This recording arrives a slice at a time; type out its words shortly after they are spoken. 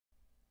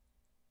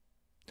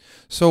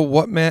So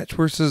what match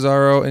were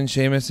Cesaro and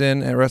Sheamus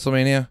in at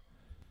WrestleMania?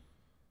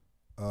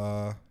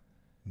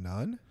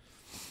 None.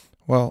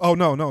 Well, Oh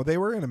no, they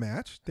were in a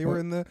match. They were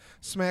in the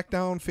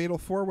SmackDown Fatal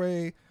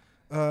 4-Way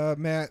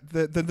match,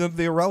 the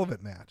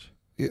irrelevant match.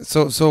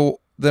 so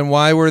then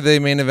why were they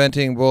main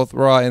eventing both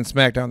Raw and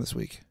SmackDown this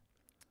week?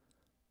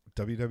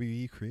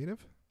 WWE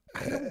Creative?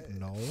 I don't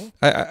know.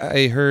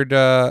 I heard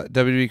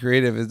WWE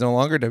Creative is no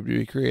longer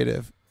WWE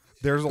Creative.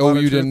 There's a lot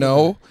of you didn't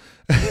know?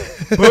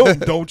 Boom!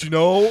 Don't you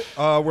know?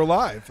 We're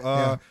live.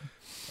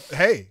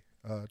 Hey,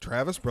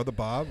 Travis, Brother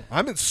Bob.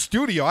 I'm in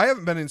studio. I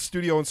haven't been in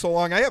studio in so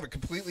long. I have a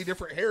completely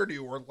different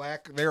hairdo or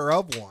lack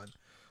thereof one.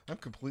 I'm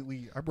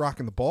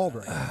rocking the bald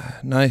right now.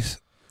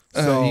 Nice.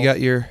 So, you got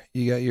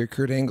your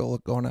Kurt Angle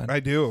look going on. I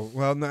do.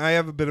 Well, I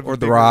have a bit of or a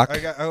The bigger, Rock.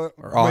 or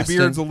my Austin.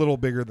 Beard's a little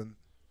bigger than.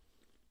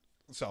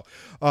 So,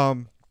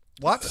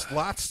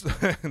 lots,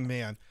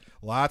 man,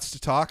 lots to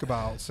talk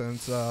about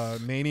since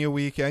Mania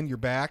weekend. You're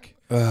back.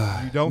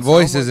 You don't.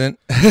 Voice isn't.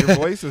 Your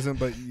voice isn't,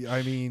 but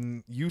I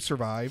mean, you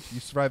survived. You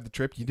survived the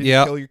trip. You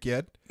didn't kill your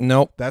kid.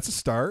 Nope. That's a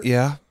start.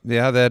 Yeah.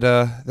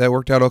 That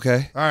worked out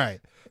okay. All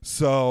right.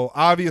 So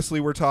obviously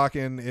we're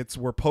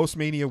post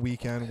Mania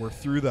weekend. We're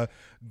through the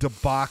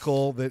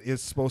debacle that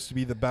is supposed to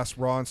be the best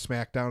Raw and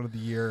SmackDown of the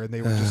year, and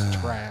they were just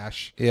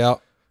trash. Yeah.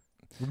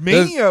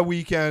 Mania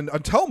weekend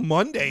until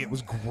Monday, it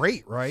was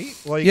great, right?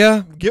 Like,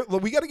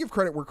 we got to give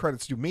credit where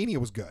credit's due. Mania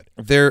was good.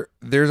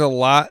 There's a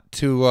lot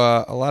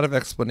of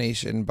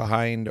explanation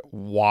behind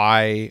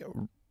why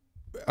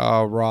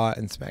Raw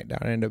and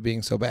SmackDown ended up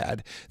being so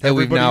bad that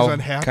Everybody's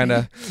we've now kind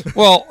of.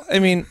 Well, I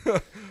mean,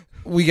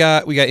 we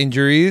got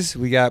injuries.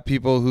 We got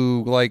people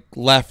who like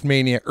left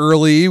Mania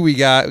early. We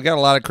got a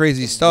lot of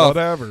crazy stuff.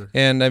 Whatever.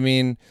 And I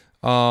mean.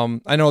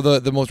 I know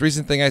the most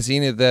recent thing I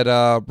seen is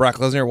that Brock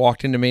Lesnar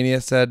walked into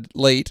Mania, said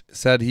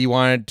he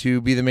wanted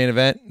to be the main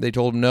event. They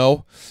told him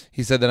no.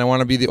 He said that I want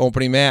to be the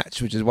opening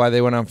match, which is why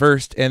they went on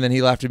first, and then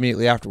he left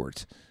immediately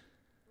afterwards.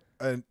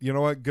 And you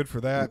know what? Good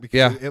for that,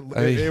 because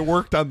it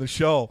worked on the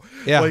show.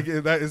 Yeah. Like,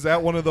 is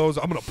that one of those,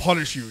 I'm going to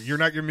punish you, you're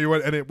not giving me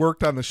what, and it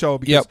worked on the show.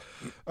 Because,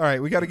 all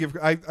right, we got to give,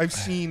 I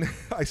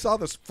saw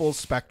this full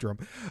spectrum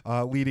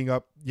leading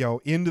up,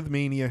 into the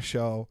Mania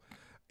show.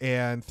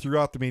 And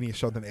throughout the Mania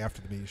show, then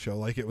after the Mania show,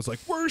 like, it was like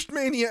worst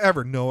Mania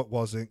ever. No, it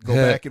wasn't. Go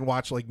back and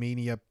watch like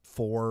Mania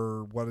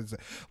 4. What is it?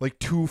 Like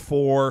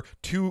 2-4.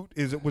 2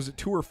 was it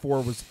 2 or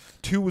 4?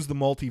 2 was the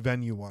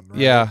multi-venue one, right?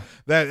 Yeah.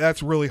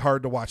 That's really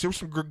hard to watch. There were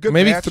some good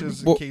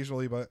matches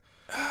occasionally, but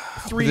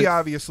 3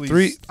 obviously.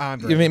 3.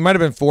 Andre. I mean, it might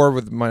have been 4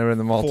 might have been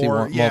the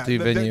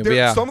multi-venue. But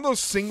yeah. Some of those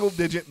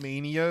single-digit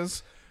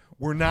Manias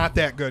were not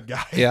that good,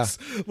 guys. Yeah.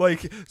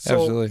 Like,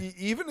 so absolutely.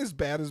 Even as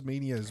bad as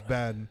Mania has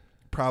been,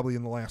 probably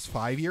in the last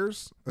 5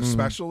 years,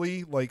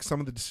 especially like some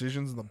of the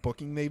decisions and the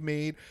booking they've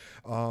made.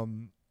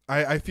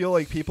 I feel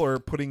like people are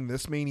putting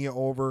this Mania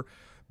over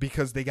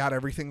because they got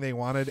everything they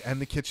wanted,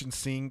 and the kitchen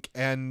sink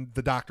and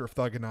the Doctor of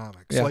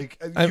Thugonomics.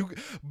 Yeah.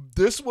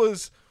 This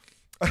was,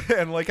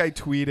 and like I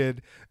tweeted,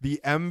 the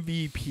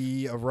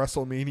MVP of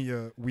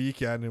WrestleMania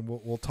weekend, and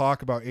we'll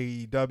talk about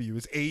AEW,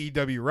 is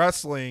AEW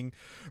Wrestling,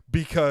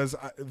 because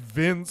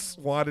Vince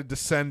wanted to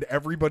send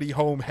everybody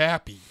home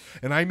happy.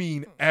 And I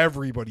mean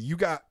everybody. You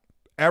got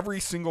every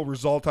single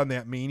result on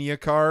that Mania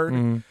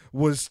card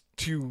was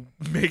to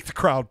make the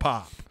crowd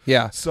pop.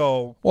 Yeah.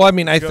 So, well, I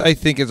mean, I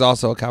think it's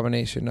also a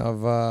combination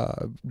of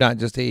not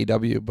just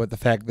AEW, but the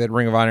fact that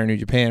Ring of Honor New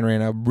Japan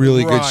ran a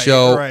really good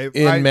show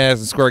in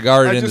Madison Square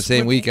Garden in the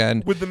same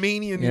weekend. With the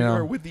Mania news,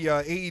 or with the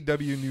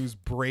AEW news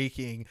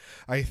breaking,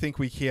 I think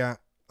we can't,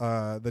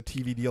 the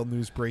TV deal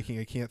news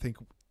breaking,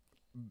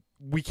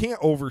 we can't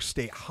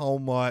overstate how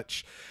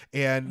much,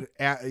 and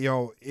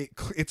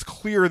it's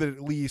clear that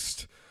at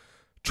least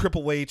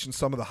Triple H and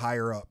some of the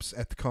higher ups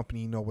at the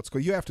company know what's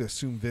going. You have to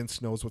assume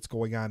Vince knows what's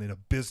going on in a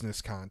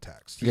business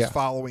context. He's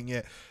following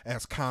it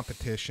as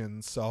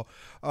competition. So,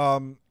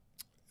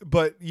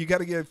 but you got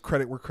to give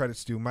credit where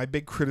credit's due. My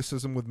big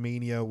criticism with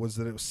Mania was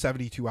that it was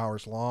 72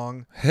 hours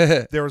long.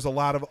 There was a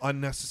lot of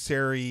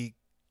unnecessary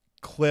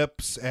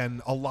clips,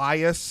 and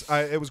Elias.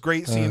 It was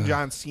great seeing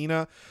John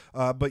Cena,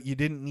 but you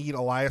didn't need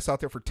Elias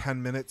out there for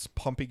 10 minutes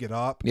pumping it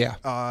up.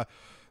 Yeah.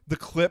 The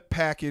clip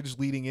package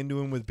leading into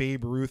him with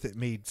Babe Ruth, it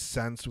made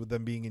sense with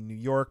them being in New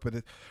York, but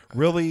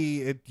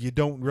you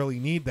don't really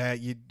need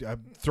that. You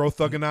throw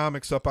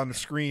Thugonomics up on the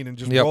screen and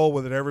just roll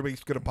with it.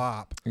 Everybody's going to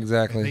pop.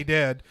 Exactly. And they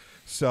did.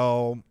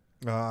 So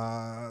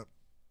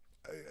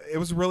it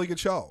was a really good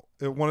show.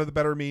 One of the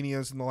better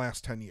Manias in the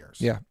last 10 years.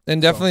 Yeah.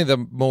 And definitely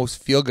the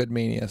most feel-good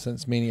Mania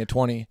since Mania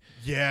 20.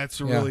 Yeah, that's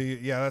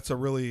a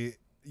really,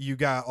 you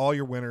got all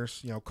your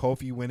winners,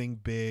 Kofi winning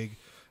big,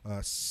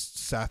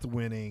 Seth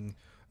winning,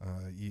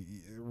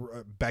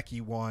 Becky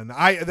won.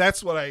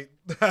 That's what I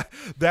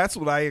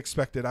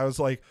expected. I was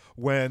like,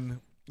 when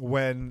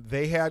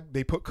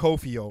they put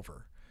Kofi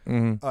over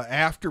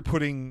after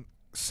putting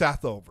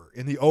Seth over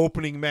in the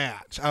opening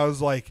match, I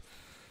was like,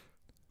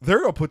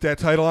 they're gonna put that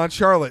title on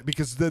Charlotte,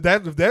 because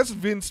that's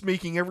Vince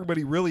making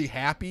everybody really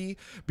happy,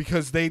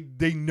 because they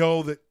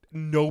know that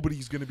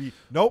nobody's gonna be.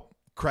 Nope.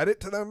 Credit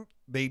to them.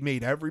 They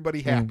made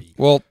everybody happy.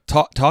 Well,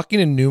 talking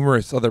to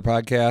numerous other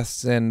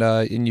podcasts and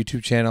in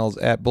YouTube channels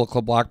at Bullet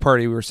Club Block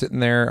Party, we were sitting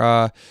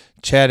there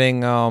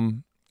chatting,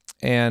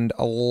 and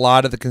a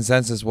lot of the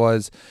consensus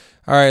was,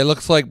 all right, it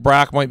looks like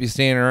Brock might be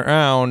staying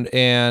around,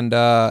 and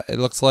it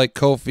looks like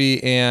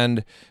Kofi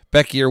and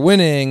Becky are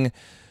winning,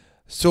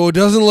 so it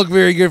doesn't look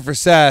very good for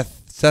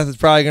Seth. Seth is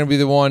probably going to be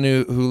the one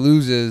who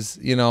loses,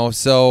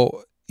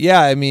 so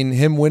yeah, I mean,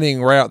 him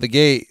winning right out the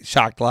gate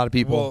shocked a lot of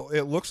people. Well,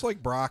 it looks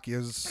like Brock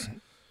is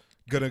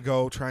going to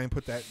go try and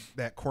put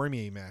that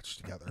Cormier match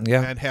together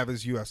and have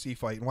his UFC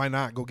fight. Why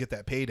not go get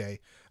that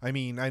payday? I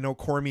mean, I know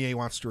Cormier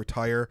wants to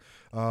retire.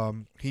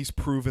 He's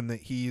proven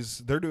that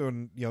they're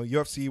doing,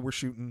 UFC, we're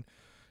shooting.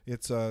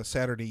 It's a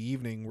Saturday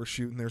evening. We're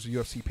shooting. There's a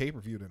UFC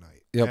pay-per-view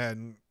tonight. Yep.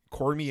 And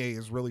Cormier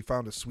has really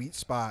found a sweet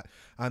spot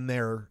on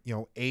their,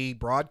 A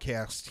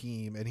broadcast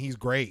team, and he's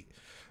great.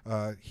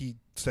 He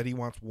said he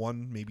wants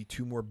one, maybe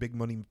two more big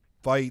money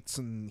fights,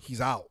 and he's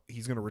out.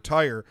 He's going to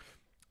retire.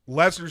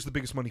 Lesnar's the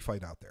biggest money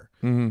fight out there.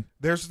 Mm-hmm.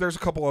 There's a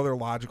couple other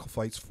logical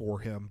fights for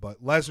him,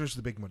 but Lesnar's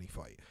the big money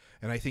fight,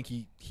 and I think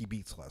he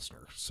beats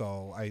Lesnar.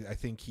 So I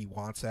think he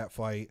wants that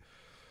fight.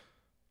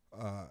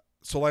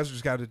 So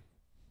Lesnar's got to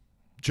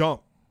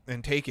jump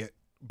and take it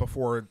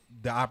before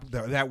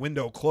that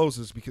window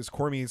closes, because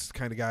Cormier's the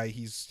kind of guy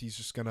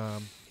he's gonna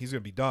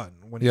be done.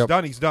 When he's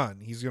done, he's done.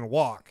 He's gonna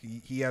walk.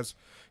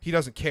 He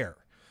doesn't care.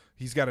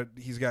 He's got a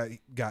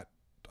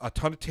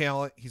ton of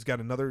talent. He's got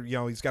another,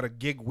 he's got a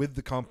gig with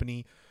the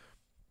company.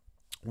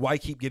 Why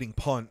keep getting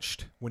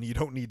punched when you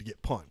don't need to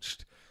get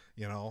punched?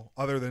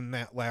 Other than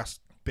that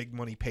last big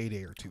money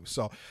payday or two.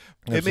 So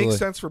It makes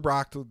sense for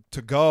Brock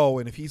to go,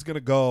 and if he's going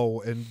to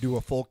go and do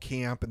a full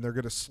camp and they're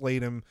going to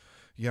slate him,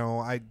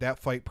 that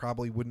fight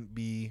probably wouldn't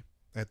be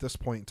at this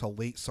point until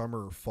late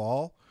summer or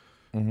fall.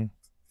 Mm-hmm.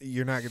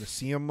 You're not going to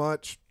see him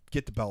much.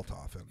 Get the belt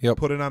off him. Yep.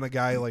 Put it on a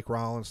guy like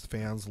Rollins the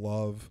fans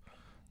love,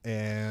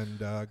 and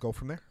go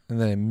from there.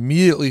 And then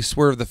immediately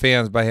swerve the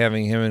fans by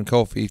having him and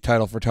Kofi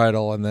title for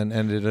title, and then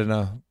ended in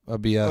a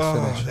BS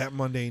finish. That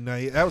Monday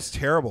night, that was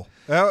terrible.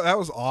 That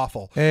was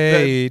awful.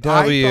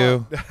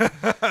 AEW.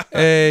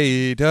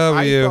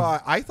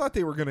 AEW. I thought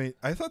they were gonna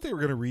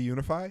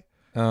reunify,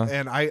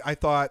 and I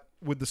thought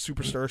with the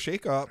Superstar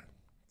shakeup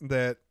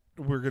that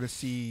we're gonna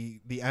see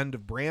the end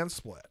of brand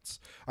splits.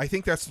 I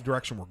think that's the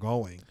direction we're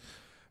going.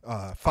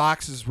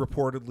 Fox has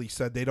reportedly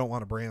said they don't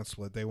want a brand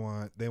split. They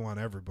want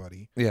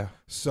everybody. Yeah.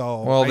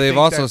 So they've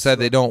also said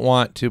they don't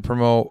want to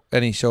promote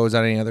any shows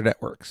on any other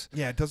networks.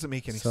 Yeah, it doesn't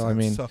make any sense. I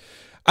mean,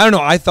 I don't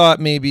know. I thought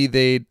maybe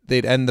they'd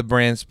end the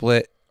brand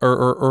split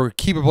or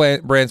keep a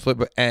brand split,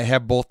 but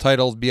have both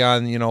titles be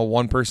on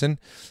one person,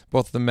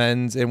 both the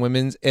men's and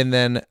women's, and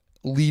then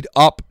lead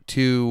up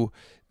to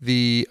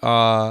the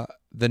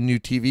new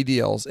TV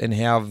deals and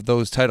have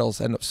those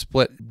titles end up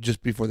split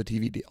just before the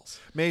TV deals.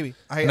 Maybe.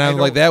 I'm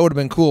like, that would have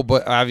been cool,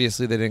 but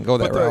obviously they didn't go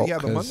that route. Yeah,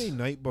 the Monday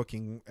night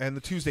booking and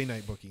the Tuesday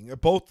night booking,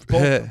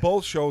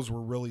 both shows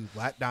were really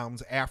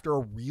letdowns after a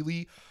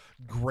really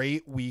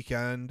great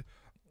weekend.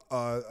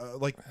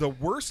 Like the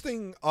worst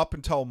thing up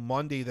until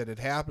Monday that had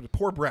happened,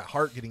 poor Bret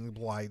Hart getting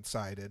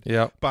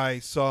blindsided by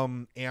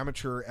some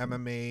amateur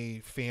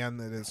MMA fan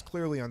that is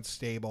clearly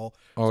unstable.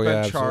 Oh,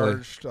 been yeah,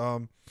 charged.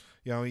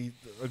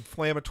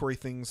 Inflammatory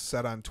things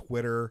said on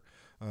Twitter,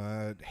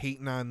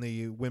 hating on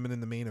the women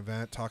in the main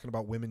event, talking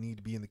about women need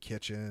to be in the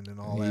kitchen and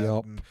all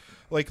that. And,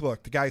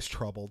 look, the guy's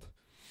troubled.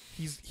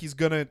 He's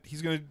gonna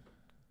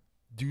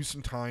do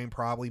some time,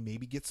 probably,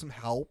 maybe get some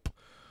help.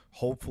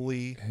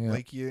 Hopefully,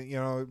 I'm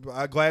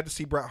glad to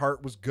see Bret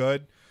Hart was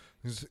good.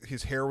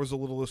 His hair was a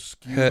little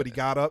askew, but he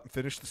got up and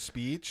finished the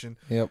speech, and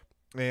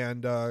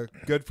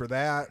good for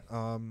that.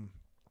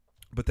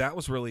 But that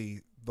was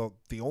really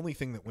the only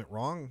thing that went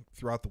wrong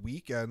throughout the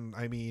weekend.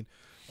 I mean,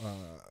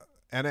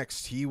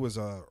 NXT was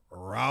a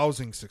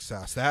rousing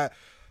success.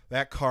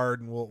 That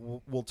card, and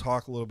we'll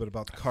talk a little bit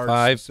about the card.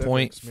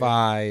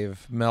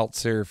 5.5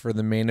 Meltzer for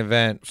the main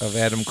event of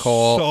Adam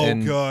Cole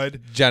and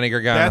good. Johnny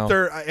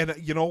Gargano. And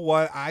you know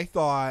what? I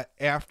thought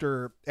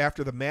after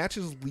the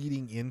matches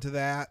leading into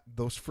that,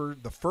 the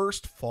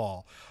first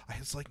fall, I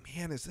was like,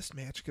 man, is this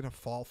match gonna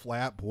fall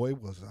flat? Boy,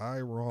 was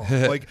I wrong.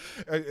 It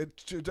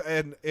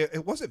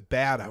wasn't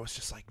bad. I was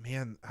just like,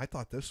 man, I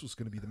thought this was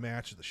gonna be the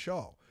match of the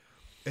show,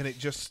 and it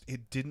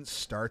didn't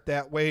start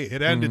that way.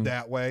 It ended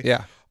that way.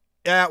 Yeah.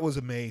 That was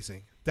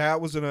amazing.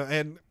 That was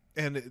there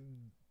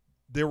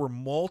were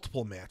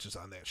multiple matches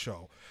on that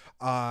show.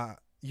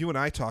 You and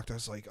I talked. I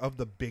was like, of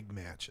the big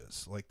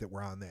matches that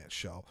were on that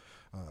show,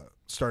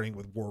 starting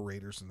with War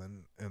Raiders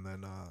and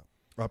then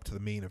up to the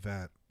main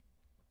event.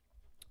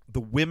 The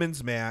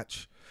women's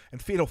match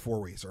and Fatal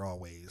 4-Ways are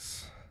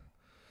always.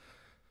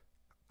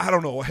 I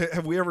don't know.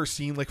 Have we ever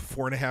seen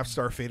 4.5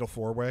 star Fatal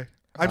 4-Way?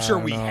 I'm sure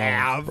we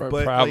have,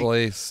 but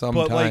probably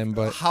sometime.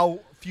 But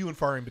how few and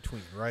far in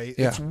between, right?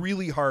 Yeah. It's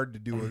really hard to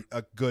do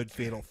a good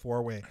Fatal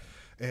 4-Way,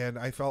 and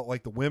I felt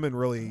like the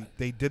women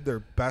they did their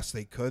best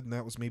they could, and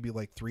that was maybe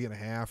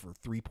 3.5 or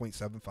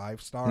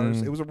 3.75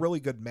 stars. It was a really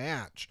good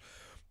match.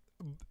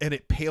 and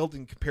it paled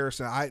in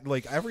comparison. I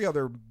like every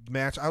other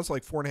match. I was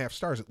like 4.5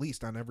 stars at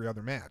least on every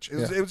other match.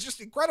 It was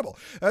just incredible,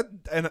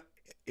 and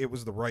it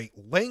was the right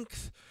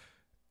length.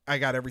 I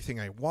got everything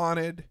I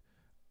wanted,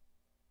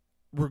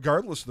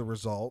 regardless of the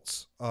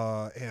results.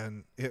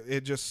 And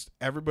it just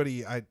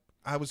everybody. I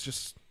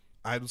was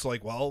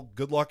like, well,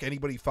 good luck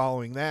anybody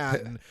following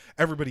that, and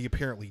everybody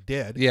apparently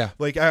did. Yeah.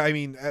 Like I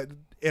mean,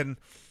 and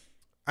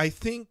I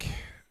think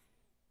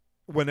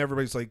when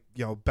everybody's like,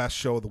 best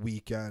show of the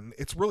weekend,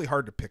 it's really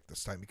hard to pick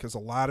this time because a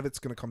lot of it's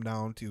going to come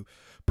down to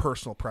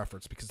personal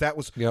preference, because that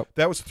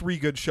was 3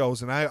 good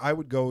shows, and I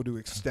would go to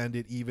extend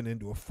it even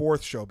into a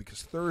 4th show,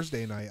 because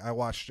Thursday night I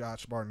watched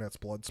Josh Barnett's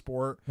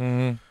Bloodsport.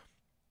 Mm-hmm.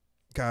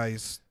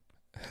 Guys,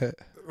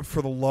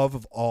 for the love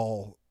of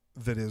all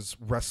that is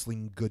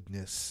wrestling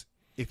goodness,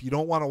 if you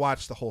don't want to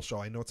watch the whole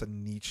show, I know it's a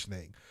niche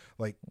thing.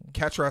 Like,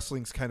 catch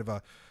wrestling's kind of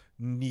a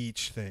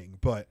niche thing,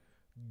 but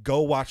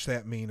go watch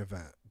that main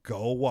event.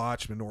 Go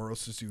watch Minoru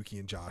Suzuki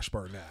and Josh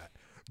Barnett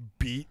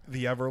beat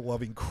the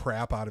ever-loving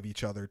crap out of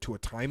each other to a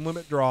time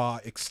limit draw,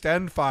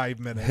 extend 5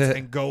 minutes,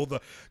 and go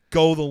the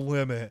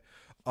limit.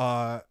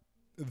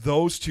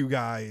 Those 2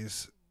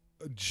 guys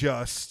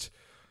just,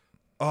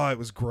 it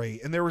was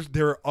great. And there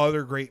were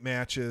other great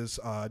matches.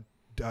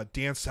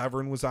 Dan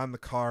Severn was on the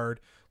card.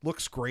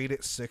 Looks great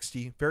at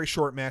 60. Very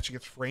short match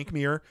against Frank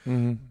Mir.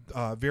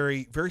 Mm-hmm.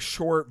 Very, very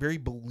short, very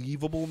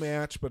believable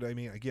match. But I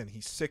mean, again,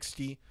 he's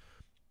 60.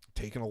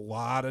 Taken a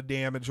lot of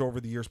damage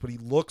over the years, but he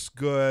looks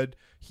good.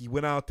 He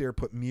went out there,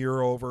 put Mir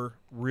over.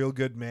 Real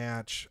good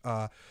match.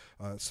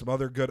 Some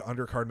other good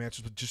undercard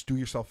matches, but just do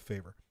yourself a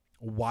favor.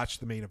 Watch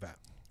the main event.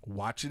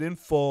 Watch it in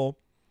full.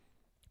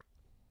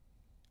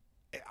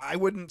 I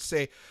wouldn't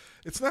say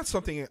it's not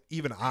something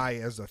even I,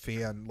 as a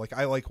fan, like,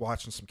 I like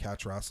watching some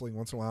catch wrestling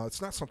once in a while.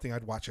 It's not something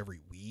I'd watch every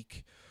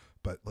week,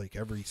 but like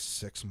every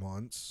 6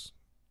 months,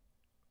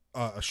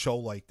 a show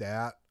like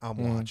that, I'm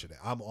watching it.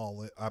 I'm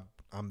all in.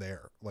 I'm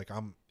there. Like,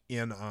 I'm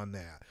in on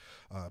that.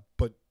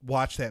 But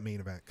watch that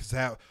main event, because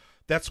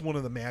that's one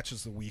of the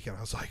matches of the weekend.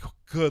 I was like, oh,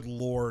 good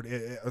Lord.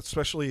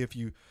 Especially if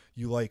you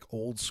like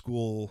old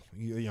school,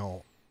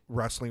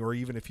 wrestling, or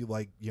even if you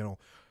like,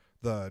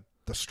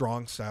 the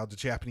strong style, the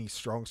Japanese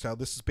strong style.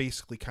 This is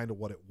basically kind of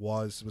what it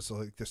was. It was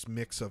like this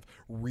mix of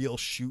real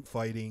shoot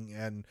fighting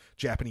and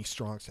Japanese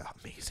strong style.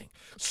 Amazing.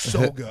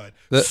 So good.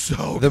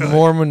 The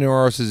more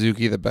Minoru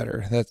Suzuki, the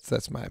better.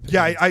 That's my opinion.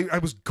 Yeah, I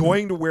was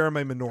going to wear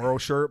my Minoru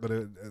shirt, but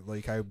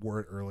I wore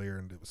it earlier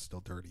and it was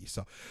still dirty.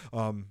 So,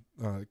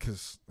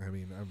 because I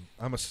mean,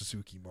 I'm a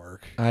Suzuki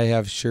mark. I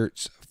have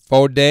shirts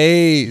for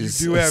days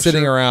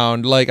sitting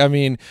around. Like, I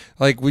mean,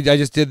 like I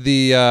just did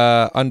the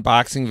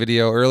unboxing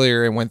video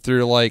earlier and went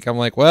through, like,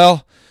 I'm like,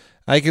 well,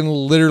 I can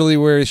literally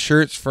wear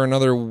shirts for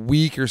another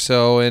week or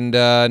so and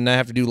not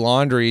have to do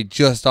laundry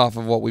just off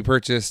of what we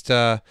purchased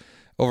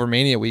over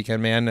Mania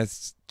weekend, man.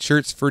 That's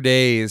shirts for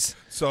days.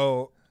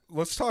 So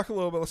let's talk a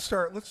little bit.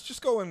 Let's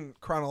just go in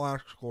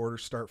chronological order.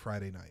 Start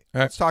Friday night. All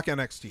right. Let's talk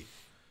NXT.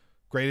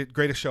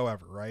 Greatest show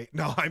ever, right?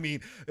 No, I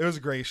mean, it was a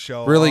great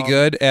show. Really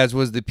good, as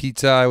was the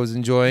pizza I was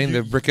enjoying,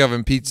 the brick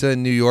oven pizza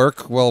in New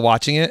York while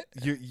watching it.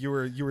 You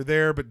were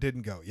there but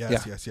didn't go.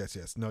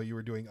 Yes. No, you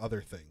were doing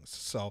other things.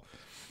 So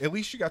at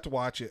least you got to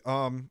watch it.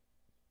 Couple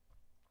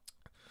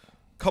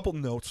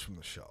notes from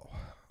the show.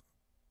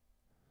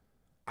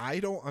 I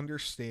don't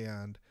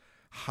understand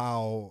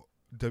how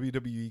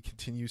WWE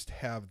continues to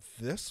have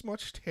this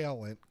much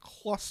talent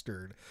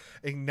clustered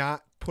and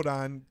not put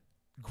on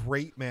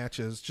great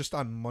matches just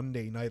on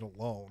Monday night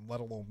alone, let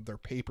alone their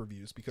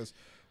pay-per-views, because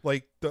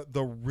like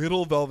the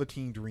Riddle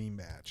Velveteen Dream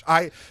match,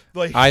 I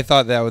personally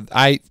thought that was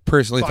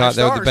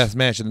the best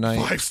match of the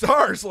night. 5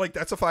 stars, like,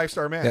 that's a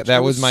 5-star match. Yeah,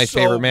 that was my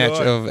favorite match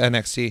of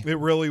NXT. It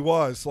really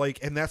was. Like,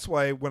 and that's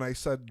why when I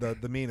said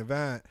the main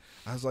event,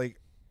 I was like,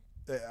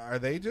 are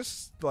they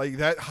just like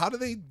that? How do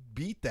they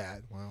beat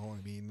that? Well,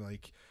 I mean,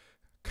 like,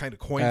 kind of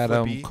coin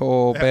flippy.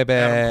 Cole, baby.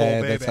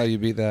 That's how you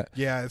beat that.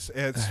 Yeah, it's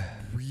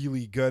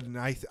really good,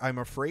 and I'm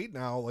afraid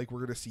now, like,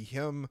 we're gonna see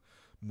him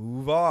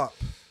move up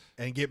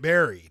and get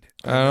buried.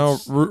 I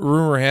don't know.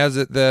 Rumor has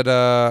it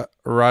that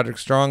Roderick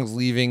Strong's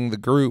leaving the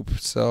group,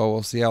 so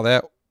we'll see how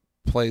that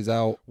plays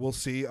out. We'll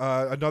see.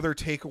 Another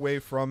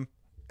takeaway from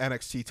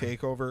NXT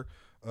Takeover: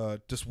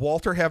 does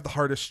Walter have the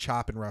hardest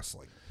chop in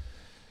wrestling?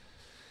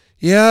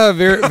 Yeah,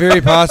 very, very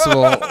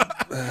possible.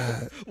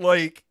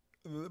 Like,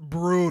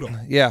 brutal.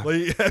 Yeah,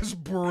 like, it's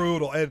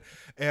brutal, and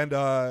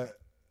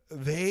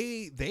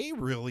they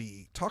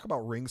really talk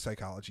about ring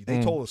psychology.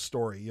 They told a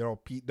story,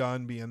 Pete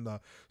Dunne being the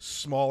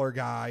smaller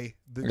guy,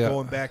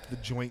 going back to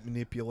the joint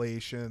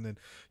manipulation, and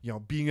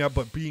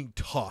being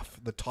tough,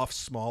 the tough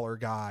smaller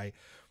guy,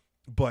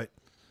 but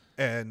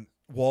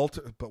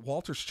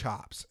Walter's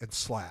chops and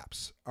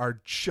slaps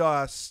are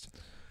just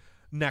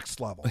next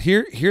level.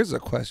 Here's a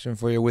question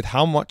for you. With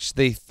how much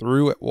they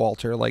threw at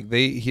Walter, like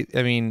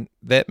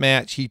that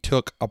match, he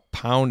took a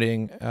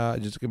pounding,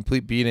 just a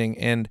complete beating,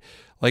 and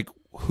like,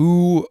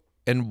 who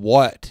and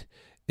what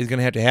is going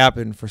to have to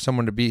happen for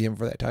someone to beat him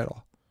for that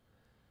title?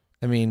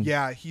 I mean,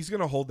 yeah, he's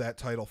going to hold that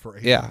title for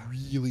a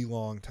really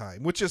long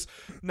time, which is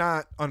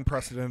not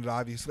unprecedented.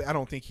 Obviously, I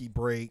don't think he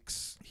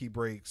breaks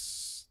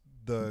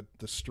the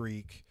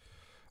streak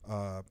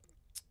that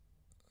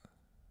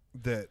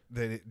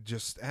it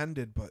just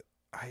ended, but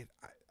I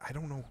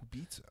don't know who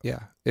beats him. Yeah,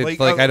 it's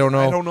like I don't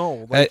know. I don't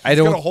know. Like, he's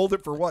going to hold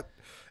it for what?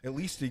 At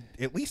least a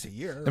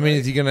year. I mean,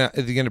 is he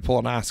gonna pull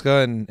an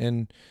Asuka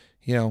and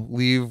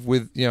leave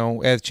with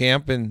as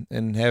champ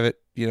and have it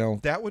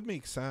that would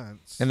make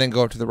sense, and then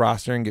go up to the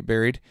roster and get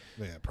buried?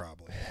 Yeah,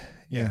 probably.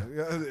 Yeah,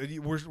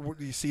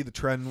 you see the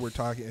trend we're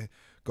talking.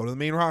 Go to the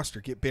main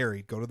roster, get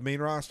buried. Go to the main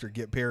roster,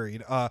 get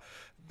buried.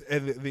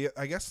 And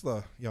I guess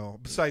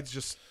besides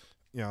just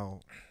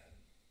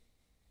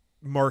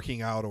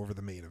marking out over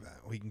the main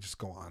event, we can just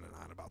go on and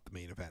on about the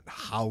main event,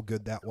 how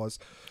good that was.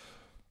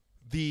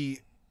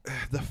 The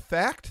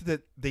fact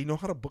that they know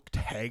how to book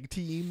tag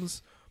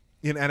teams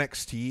in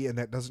NXT and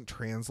that doesn't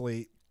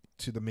translate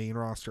to the main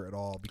roster at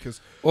all,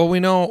 because we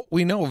know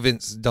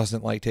Vince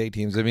doesn't like tag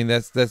teams. I mean,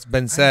 that's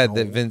been said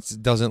that Vince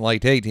doesn't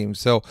like tag teams,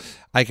 so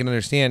I can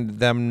understand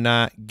them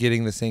not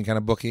getting the same kind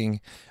of booking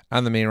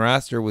on the main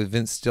roster with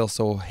Vince still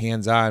so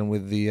hands-on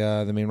with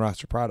the main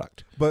roster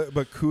product.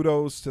 But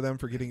kudos to them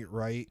for getting it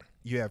right.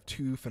 You have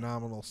two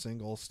phenomenal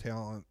singles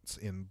talents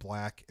in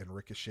Black and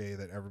Ricochet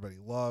that everybody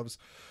loves,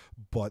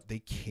 but they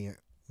can't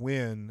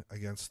win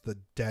against the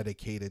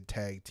dedicated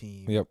tag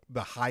team,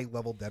 the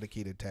high-level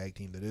dedicated tag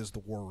team that is the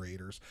War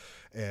Raiders.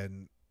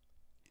 And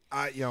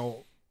I've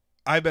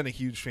been a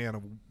huge fan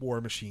of War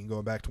Machine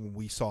going back to when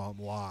we saw them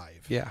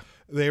live. Yeah,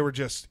 they were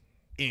just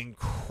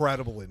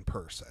incredible in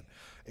person,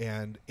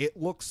 and it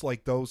looks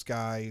like those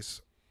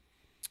guys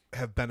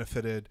have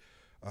benefited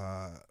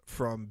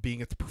from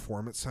being at the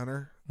Performance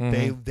Center.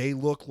 Mm-hmm. They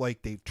look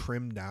like they've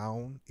trimmed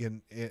down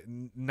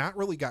in not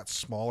really got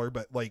smaller,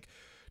 but like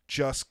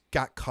just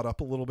got cut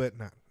up a little bit.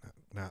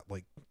 Not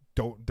like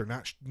they're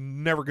not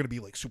never going to be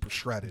like super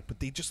shredded, but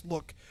they just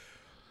look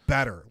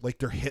better. Like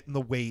they're hitting the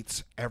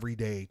weights every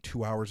day,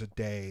 2 hours a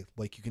day,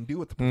 like you can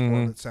do at the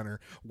Performance Center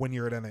when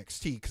you're at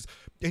NXT.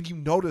 And you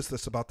notice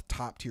this about the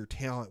top tier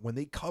talent, when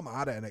they come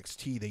out of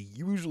NXT, they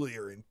usually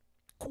are in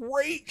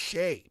great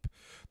shape.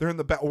 They're in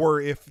the best,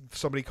 or if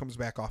somebody comes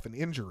back off an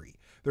injury,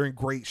 they're in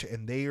great shape,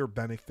 and they are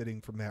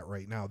benefiting from that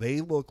right now. They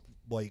look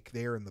like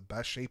they're in the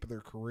best shape of their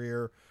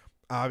career.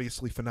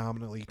 Obviously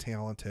phenomenally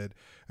talented,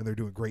 and they're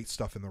doing great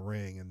stuff in the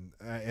ring,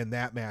 and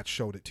that match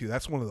showed it too.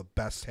 That's one of the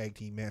best tag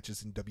team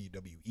matches in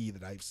WWE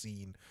that I've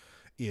seen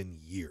in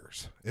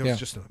years. It was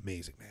just an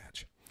amazing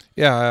match.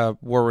 Yeah,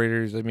 War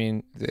Raiders, I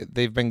mean,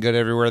 they've been good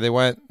everywhere they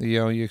went.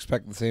 You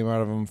expect the same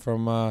out of them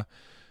from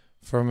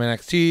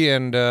NXT,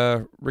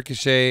 and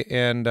Ricochet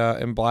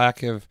and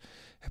Black have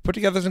put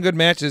together some good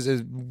matches,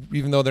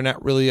 even though they're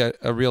not really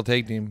a real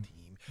tag team.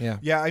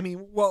 Yeah, I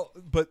mean,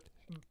 but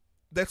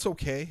that's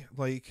okay.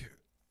 Like,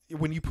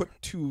 when you put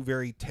two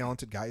very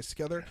talented guys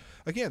together,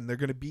 again, they're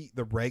going to beat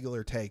the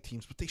regular tag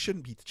teams, but they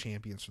shouldn't beat the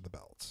champions for the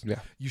belts. Yeah.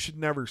 You should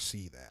never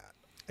see that.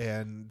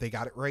 And they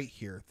got it right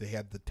here. They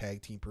had the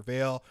tag team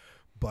prevail,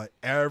 but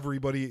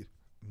nobody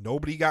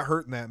got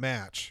hurt in that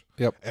match.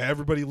 Yep.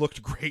 Everybody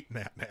looked great in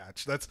that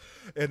match.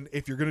 And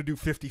if you're going to do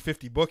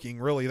 50-50 booking,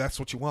 really, that's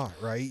what you want,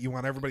 right? You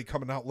want everybody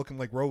coming out looking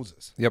like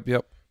roses.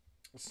 Yep.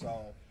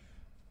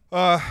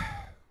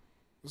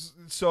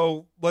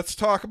 So let's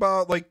talk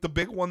about like the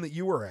big one that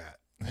you were at.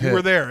 You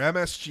were there,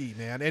 MSG,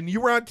 man, and you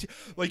were on.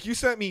 You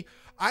sent me.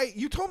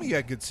 You told me you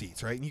had good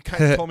seats, right? And you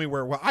kind of told me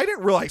where. Well, I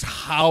didn't realize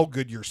how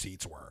good your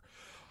seats were.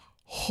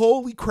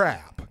 Holy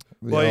crap!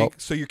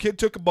 So your kid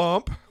took a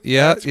bump.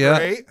 Yeah, that's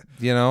great.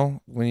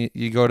 When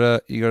you go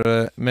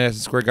to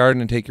Madison Square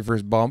Garden and take your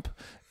first bump.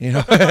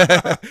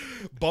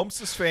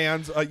 Bumps as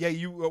fans.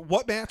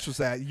 What match was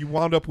that? You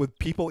wound up with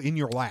people in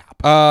your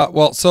lap.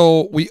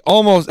 So we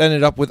almost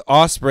ended up with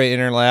Ospreay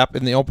in our lap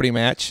in the opening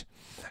match,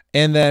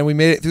 and then we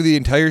made it through the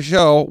entire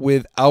show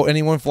without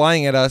anyone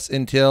flying at us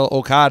until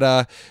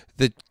Okada,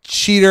 the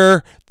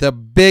cheater, the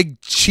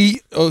big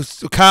cheat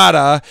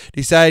Okada,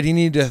 decided he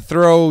needed to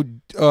throw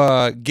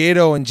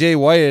Gato and Jay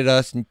White at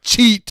us and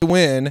cheat to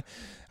win.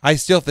 I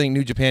still think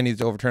New Japan needs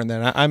to overturn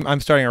that. I'm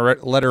starting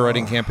a letter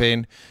writing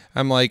campaign.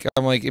 I'm like,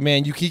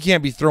 man, he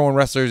can't be throwing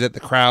wrestlers at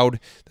the crowd.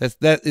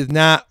 That is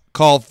not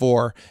called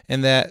for,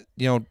 and that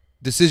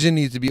decision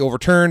needs to be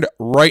overturned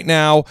right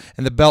now,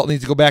 and the belt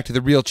needs to go back to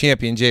the real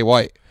champion, Jay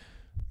White.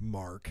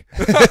 Mark.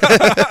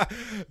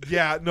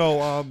 Yeah,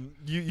 no.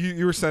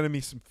 You were sending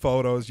me some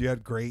photos. You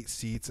had great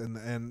seats, and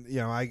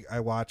I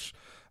watched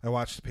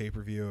the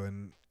pay-per-view,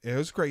 and it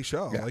was a great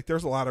show. Yeah. Like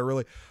there's a lot of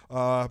really.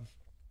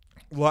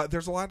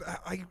 There's a lot.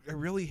 I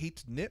really hate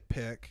to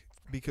nitpick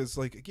because,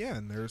 like,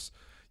 again,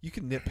 you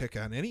can nitpick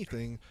on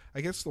anything.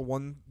 I guess the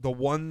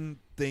one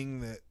thing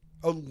that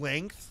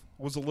length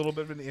was a little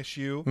bit of an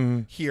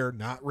issue here,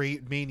 not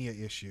Mania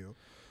issue,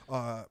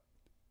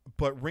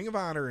 but Ring of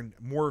Honor and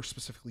more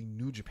specifically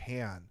New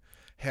Japan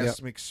has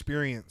some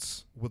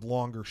experience with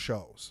longer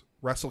shows.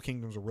 Wrestle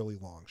Kingdom's a really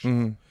long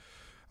show.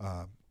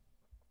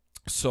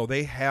 So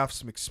they have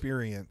some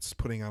experience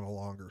putting on a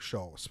longer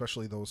show,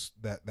 especially those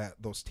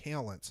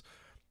talents.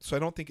 so I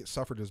don't think it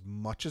suffered as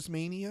much as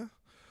Mania,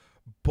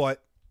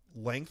 but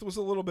length was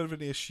a little bit of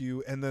an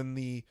issue. And then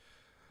the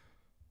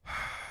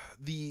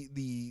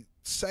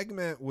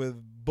segment with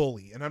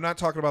Bully, and I'm not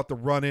talking about the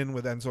run-in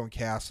with Enzo and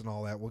Cass and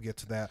all that. We'll get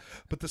to that.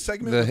 But the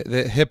segment,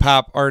 the hip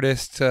hop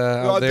artist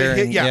out there,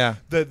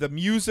 the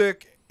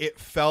music, it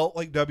felt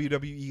like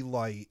WWE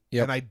light,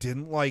 and I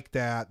didn't like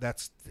that.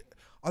 That's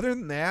other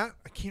than that,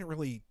 I can't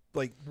really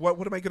like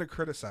what am I going to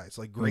criticize?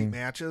 Like great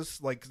matches,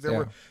 like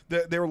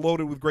they were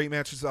loaded with great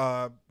matches.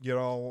 You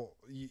know,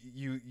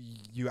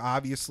 you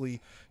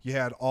obviously you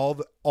had all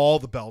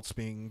the belts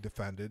being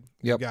defended.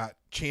 You got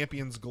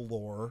champions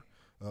galore.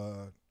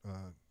 God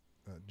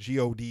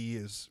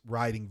is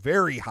riding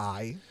very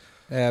high.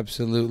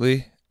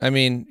 Absolutely. I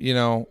mean, you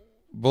know,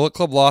 Bullet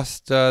Club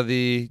lost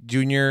the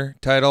junior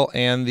title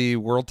and the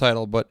world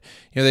title, but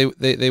you know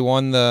they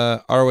won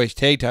the ROH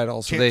tag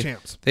title, so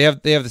champs. They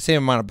have the same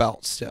amount of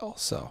belts still.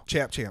 So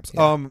champs.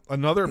 Yeah.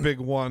 Another big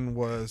one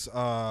was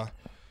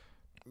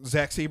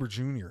Zack Sabre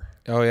Jr.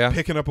 Oh yeah,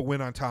 picking up a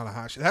win on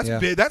Tanahashi. That's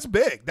big. That's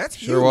big. That's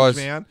sure huge,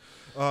 man.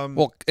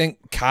 Well, and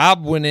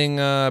Cobb winning,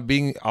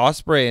 being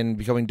Ospreay and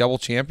becoming double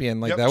champion,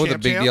 like that was a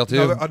big deal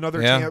too.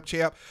 Another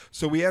champ.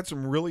 So we had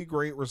some really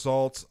great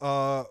results.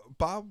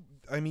 Bob,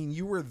 I mean,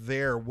 you were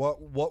there.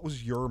 What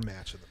was your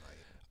match of the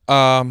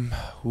night?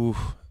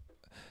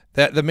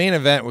 That the main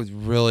event was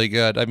really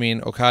good. I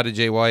mean, Okada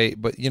Jay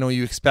White, but you know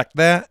you expect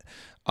that.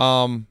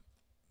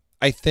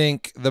 I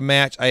think the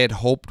match I had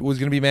hoped was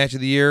going to be match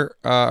of the year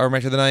or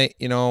match of the night.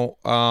 You know,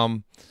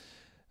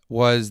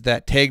 was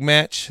that tag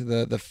match,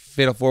 the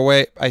Fatal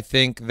 4-Way. I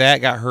think that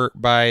got hurt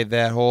by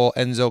that whole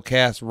Enzo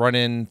Cass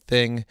run-in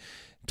thing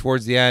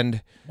towards the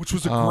end. Which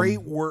was a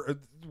great work.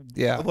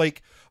 Yeah.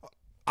 Like,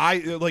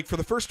 for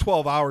the first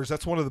 12 hours,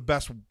 that's one of the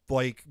best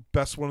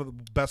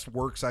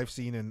works I've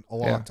seen in a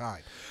long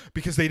time.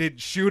 Because they didn't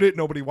shoot it.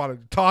 Nobody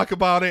wanted to talk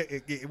about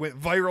it. It went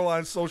viral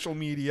on social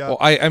media. Well,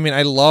 I mean,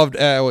 I loved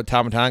what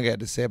Tama Tonga had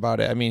to say about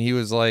it. I mean, he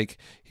was like,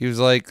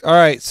 all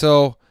right,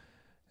 so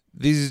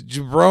these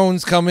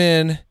jabrones come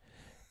in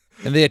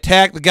and they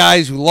attack the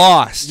guys who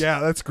lost. Yeah,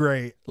 that's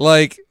great.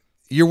 Like,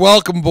 you're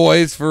welcome,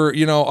 boys, for,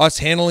 you know, us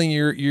handling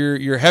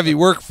your heavy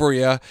work for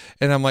you.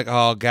 And I'm like,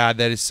 oh God,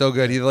 that is so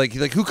good. He's like,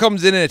 who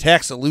comes in and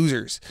attacks the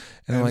losers?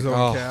 And I'm like,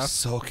 oh, Cass.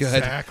 So good.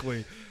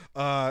 Exactly.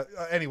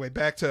 Anyway,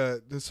 back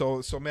to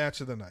so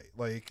match of the night.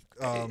 Like,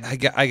 I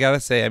gotta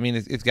say, I mean,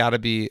 it's got to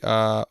be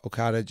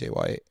Okada Jay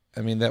White.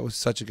 I mean, that was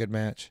such a good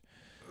match.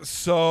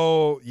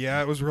 So yeah,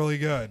 it was really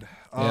good.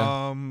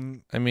 Yeah.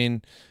 I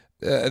mean,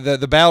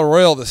 the battle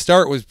royal at the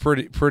start was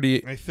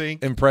pretty. I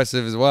think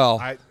impressive as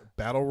well.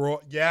 Battle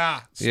royal,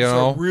 yeah. You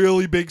know? A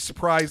really big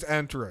surprise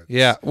entrance.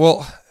 Yeah.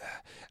 Well,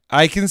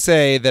 I can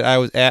say that I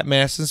was at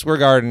Madison Square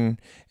Garden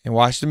and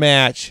watched a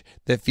match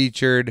that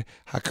featured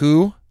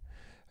Haku,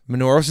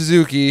 Minoru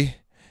Suzuki,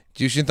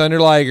 Jushin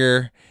Thunder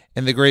Liger,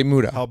 and the Great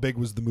Muta. How big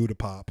was the Muta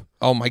pop?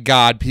 Oh my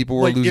God, people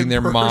were losing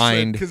their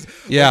mind.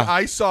 Yeah,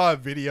 I saw a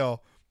video.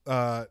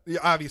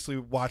 Obviously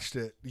watched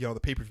it, you know, the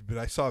pay-per-view, but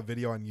I saw a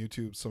video on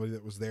YouTube, somebody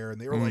that was there,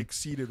 and they were like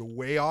seated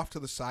way off to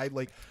the side,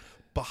 like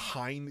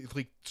behind,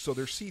 like, so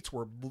their seats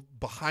were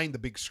behind the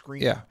big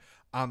screen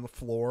on the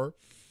floor,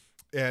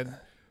 and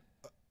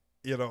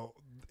you know,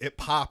 it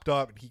popped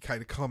up and he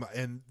kind of come,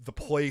 and the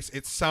place,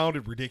 it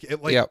sounded ridiculous.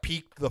 It like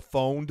peaked the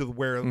phone to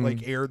where it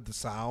like aired the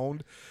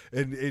sound,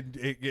 and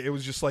it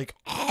was just like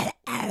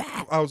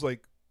I was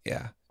like,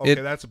 yeah. Okay,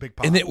 that's a big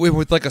pop. And it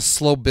with like a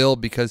slow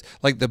build, because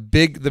like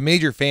the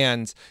major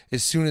fans,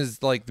 as soon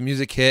as like the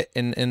music hit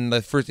and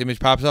the first image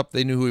pops up,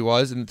 they knew who he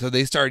was, and so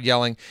they started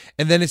yelling.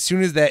 And then as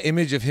soon as that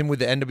image of him with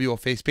the NWO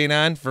face paint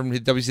on from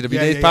the WCW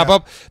days pop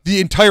up, the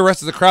entire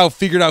rest of the crowd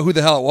figured out who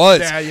the hell it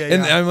was.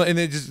 And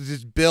it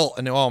just built,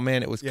 and oh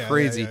man, it was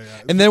crazy.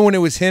 And then when it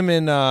was him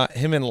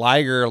and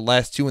Liger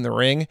last two in the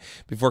ring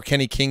before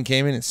Kenny King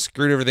came in and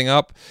screwed everything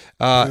up.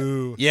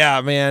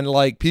 Yeah, man,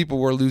 like people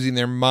were losing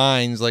their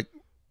minds, like.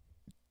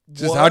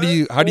 Just how do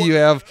you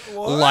have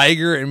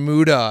Liger and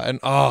Muta and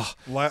so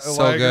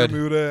Liger, good.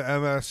 Muta,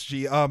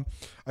 MSG.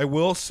 I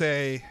will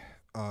say,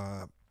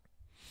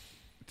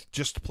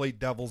 just to play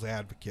devil's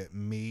advocate,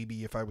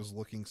 maybe if I was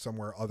looking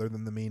somewhere other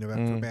than the main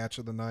event for match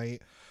of the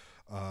night,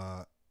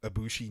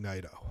 Ibushi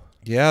Naito.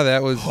 Yeah,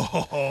 that was.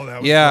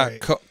 That was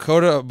great.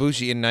 Kota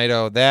Ibushi and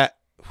Naito. That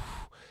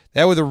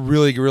was a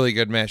really really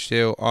good match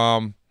too.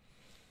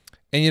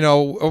 And, you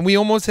know, we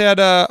almost had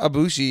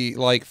Ibushi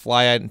like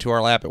fly out into our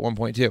lap at one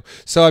point too.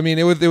 So I mean,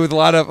 it was a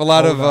lot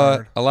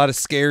of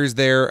scares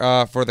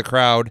there for the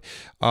crowd.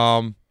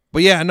 But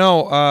yeah,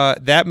 no,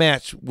 that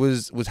match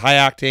was high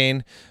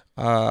octane.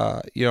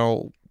 You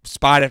know,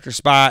 spot after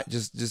spot,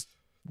 just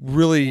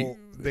really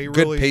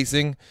good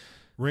pacing.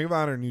 Ring of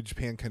Honor and New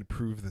Japan kind of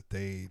prove that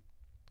they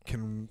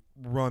can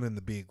run in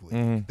the big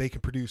league. They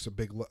can produce a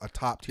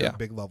top tier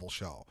big level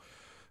show.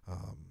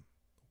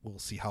 We'll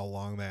see how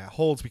long that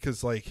holds,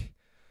 because like.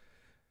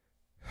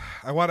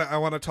 I want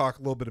to talk a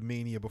little bit of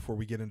Mania before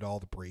we get into all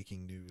the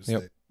breaking news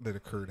that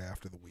occurred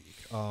after the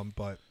week.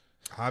 But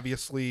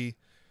obviously,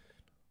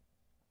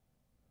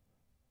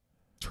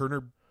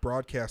 Turner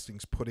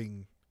Broadcasting's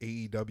putting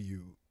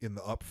AEW in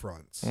the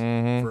upfronts.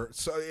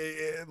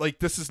 Mm-hmm. Like,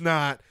 this is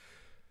not.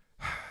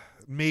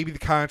 Maybe the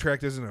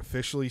contract isn't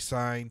officially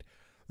signed.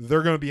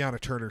 They're going to be on a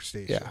Turner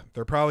station. Yeah.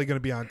 They're probably going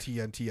to be on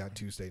TNT on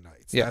Tuesday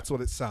nights. Yeah. That's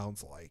what it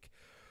sounds like.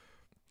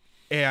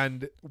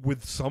 And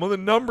with some of the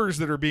numbers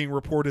that are being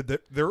reported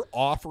that they're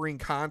offering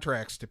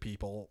contracts to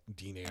people,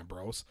 Dean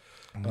Ambrose.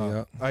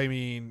 Yeah. I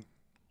mean,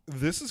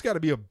 this has got to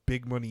be a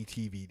big money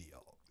TV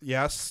deal.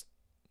 Yes,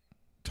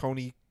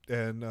 Tony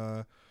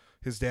and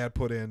his dad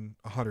put in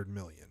 $100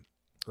 million,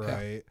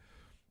 right?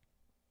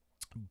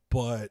 Yeah.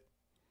 But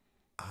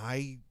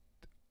I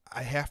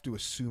have to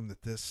assume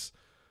that this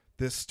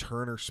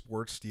Turner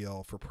Sports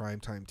deal for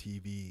primetime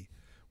TV,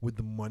 with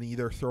the money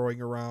they're throwing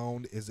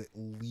around, is at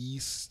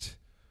least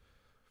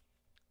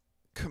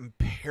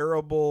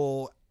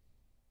comparable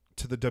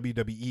to the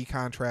WWE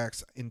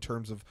contracts in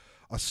terms of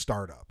a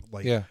startup.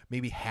 Like,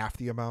 maybe half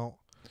the amount.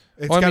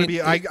 It's got to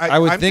be. I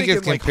would think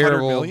it's like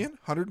comparable.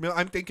 100 million.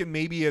 I'm thinking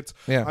maybe it's.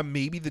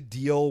 Maybe the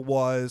deal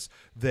was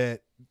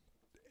that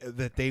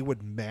they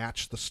would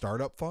match the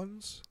startup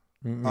funds.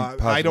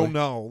 I don't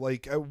know.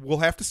 Like, we'll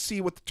have to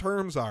see what the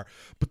terms are.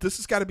 But this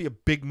has got to be a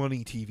big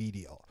money TV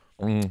deal.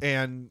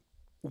 And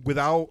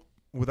without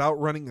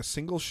running a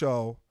single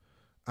show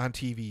on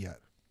TV yet,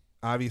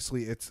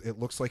 obviously it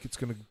looks like it's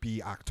going to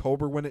be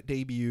October when it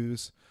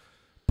debuts,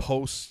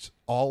 post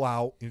All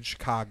Out in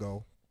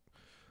Chicago.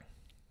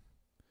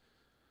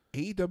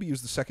 AEW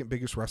is the second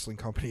biggest wrestling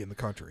company in the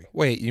country.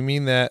 Wait, you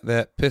mean that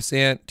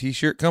Pissant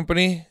T-shirt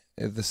company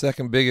is the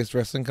second biggest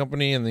wrestling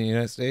company in the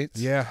United States?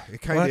 Yeah,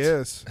 it kind of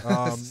is.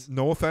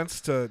 No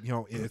offense to,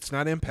 it's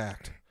not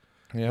Impact.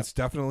 Yeah. It's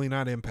definitely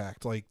not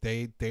Impact. Like,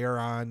 they are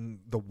on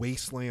the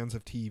wastelands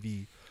of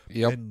TV.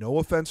 Yep. And no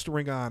offense to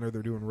Ring of Honor,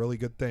 they're doing really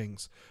good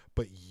things,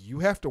 but you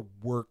have to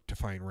work to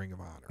find Ring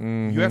of Honor.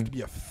 Mm-hmm. You have to be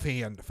a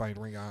fan to find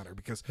Ring of Honor,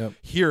 because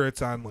here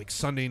it's on like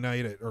Sunday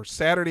night or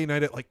Saturday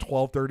night at like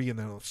 12:30, and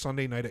then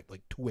Sunday night at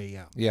like 2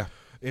 a.m. Yeah.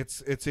 It's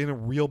in a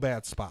real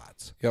bad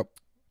spots. Yep.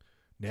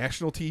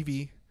 National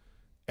TV,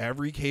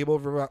 every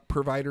cable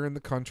provider in the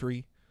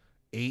country,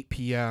 8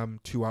 p.m.,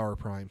 2-hour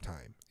prime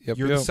time. Yep.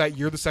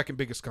 You're the second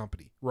biggest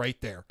company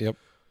right there. Yep.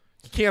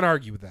 You can't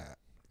argue with that.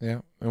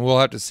 Yeah, and we'll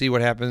have to see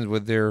what happens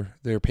with their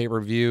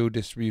pay-per-view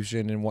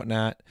distribution and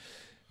whatnot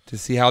to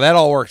see how that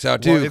all works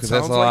out too. Well, it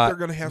sounds like they're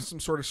going to Mm-hmm. have some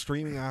sort of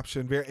streaming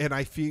option, and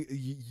I feel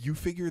you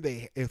figure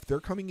if they're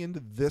coming into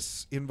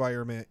this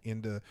environment,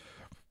 into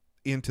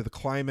the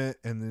climate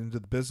and into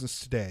the business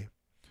today.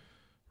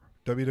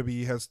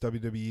 WWE has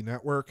WWE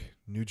Network,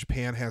 New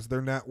Japan has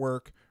their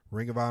network,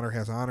 Ring of Honor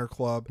has Honor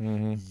Club.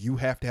 Mm-hmm. You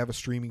have to have a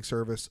streaming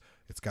service.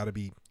 It's got to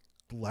be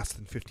less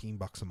than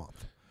 $15 a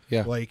month.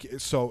 Yeah. Like,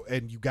 so,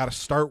 and you got to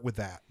start with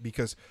that,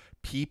 because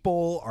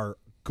people are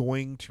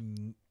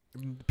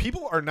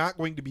not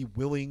going to be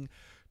willing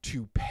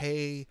to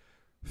pay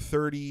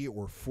 $30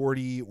 or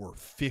 $40 or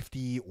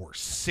 $50 or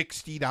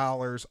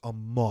 $60 a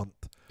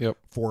month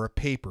for a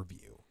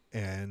pay-per-view.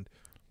 And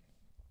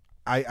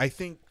I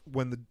think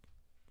when the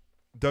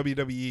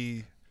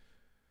WWE,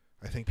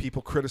 I think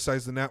people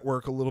criticize the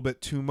network a little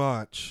bit too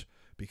much,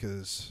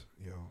 because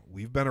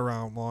we've been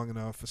around long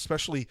enough,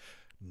 especially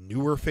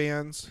newer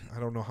fans. I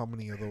don't know how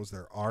many of those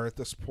there are at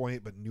this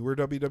point, but newer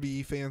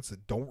WWE fans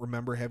that don't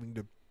remember having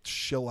to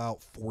shill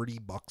out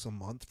 $40 a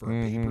month for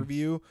a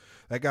pay-per-view.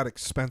 That got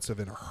expensive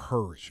in a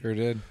hurry. Sure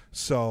did.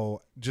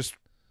 So just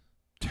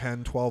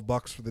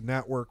 $10-12 for the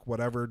network,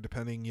 whatever,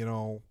 depending,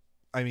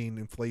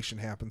 inflation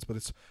happens, but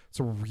it's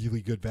a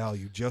really good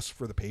value just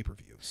for the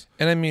pay-per-views.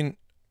 And I mean,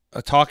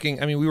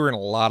 we were in a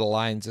lot of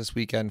lines this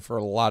weekend for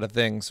a lot of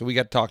things. So we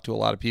got to talk to a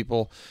lot of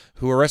people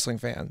who are wrestling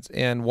fans.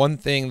 And one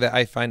thing that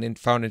I found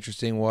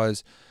interesting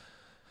was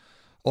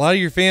a lot of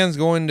your fans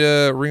going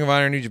to Ring of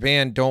Honor New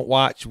Japan don't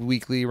watch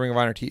weekly Ring of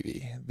Honor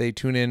TV. They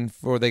tune in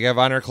they have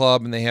Honor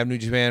Club and they have New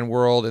Japan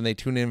World, and they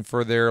tune in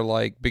for their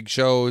like big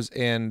shows,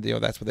 and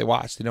that's what they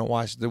watch. They don't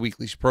watch the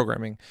weekly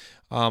watch.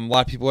 A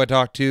lot of people I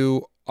talked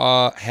to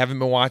haven't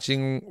been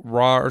watching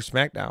Raw or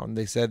Smackdown.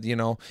 They said,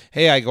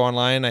 hey, I go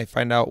online, I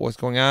find out what's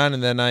going on,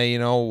 and then I,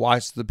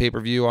 watch the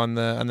pay-per-view on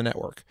the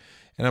network.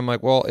 And I'm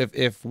like, well,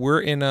 if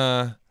we're in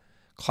a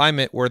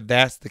climate where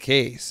that's the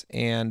case,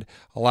 and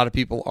a lot of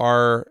people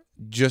are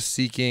just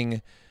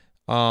seeking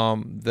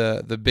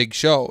the big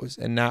shows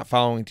and not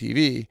following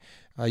TV,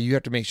 you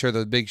have to make sure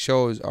the big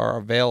shows are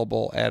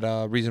available at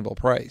a reasonable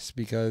price,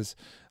 because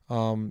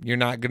you're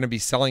not going to be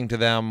selling to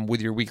them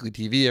with your weekly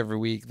TV every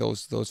week,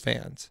 those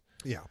fans.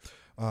 Yeah.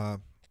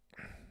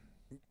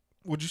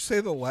 Would you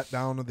say the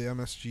letdown of the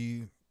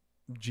MSG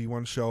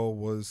G1 show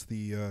was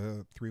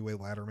the three-way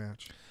ladder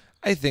match?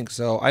 I think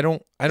so. I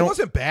don't. It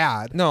wasn't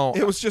bad. No.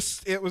 It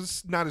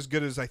was not as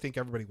good as I think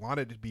everybody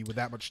wanted it to be with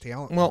that much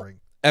talent in the ring.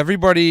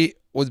 Everybody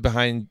was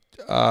behind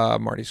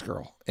Marty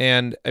Scurll,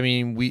 and I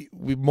mean, we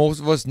most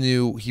of us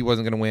knew he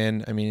wasn't going to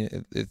win. I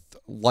mean, it's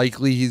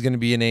likely he's going to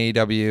be in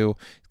AEW.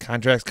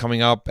 Contract's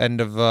coming up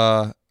end of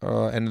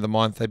the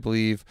month, I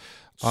believe.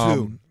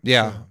 Soon.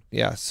 Yeah.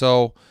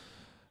 So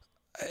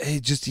they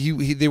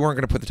weren't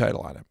going to put the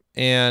title on him,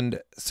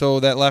 And so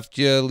that left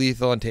you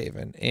Lethal and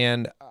Taven.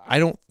 And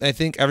I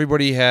think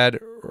everybody had,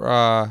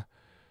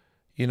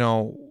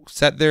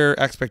 set their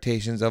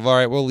expectations of, all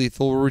right, well,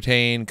 Lethal will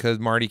retain because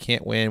Marty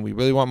can't win. We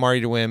really want Marty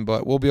to win,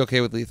 but we'll be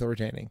okay with Lethal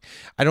retaining.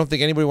 I don't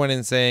think anybody went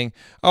in saying,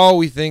 oh,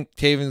 we think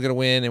Taven's going to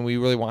win and we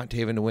really want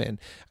Taven to win.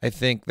 I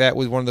think that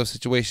was one of those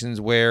situations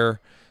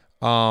where,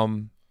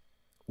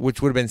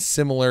 which would have been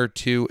similar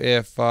to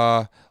if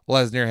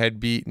Lesnar had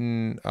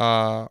beaten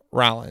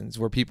Rollins,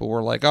 where people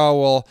were like,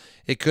 oh, well,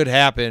 it could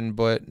happen,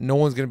 but no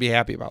one's going to be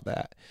happy about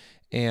that.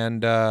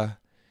 And the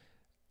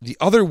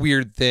other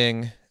weird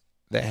thing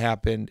that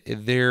happened,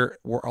 there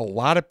were a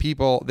lot of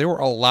people at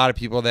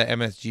that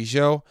MSG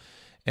show,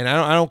 and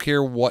I don't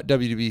care what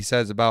WWE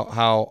says about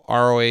how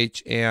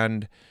ROH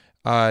and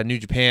New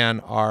Japan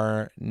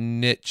are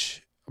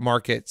niche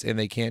markets and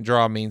they can't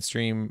draw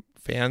mainstream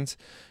fans,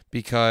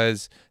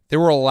 because there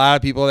were a lot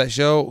of people at that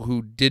show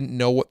who didn't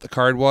know what the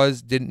card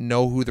was, didn't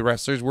know who the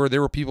wrestlers were. There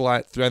were people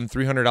on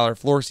 $300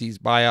 floor seats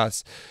by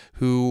us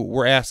who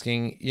were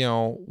asking,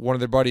 one of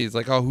their buddies,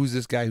 like, oh, who's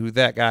this guy, who's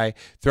that guy,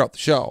 throughout the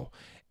show.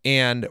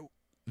 And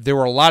there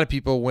were a lot of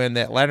people when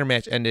that ladder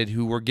match ended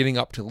who were getting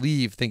up to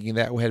leave thinking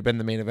that had been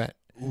the main event.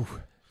 Ooh,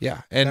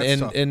 yeah.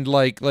 And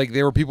like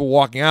there were people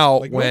walking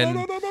out like, when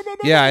no.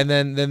 Yeah, and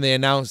then they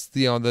announced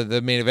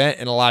the main event,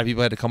 and a lot of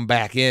people had to come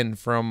back in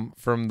from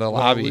the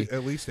lobby.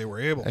 At least they were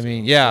able to. I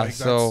mean, yeah,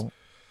 so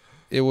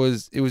it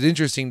was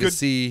interesting to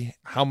see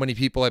how many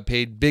people had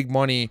paid big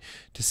money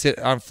to sit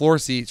on floor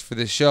seats for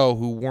this show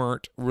who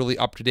weren't really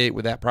up to date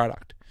with that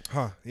product.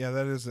 Huh. Yeah,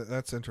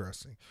 that's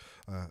interesting.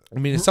 I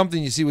mean, it's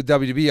something you see with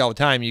WWE all the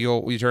time.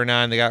 You turn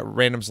on, they got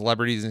random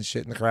celebrities and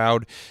shit in the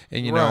crowd,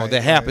 and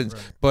that happens.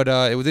 Right. But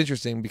it was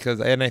interesting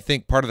because, and I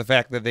think part of the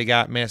fact that they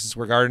got Madison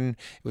Square Garden,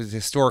 it was a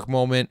historic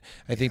moment.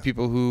 I think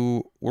people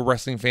who were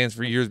wrestling fans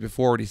for years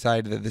before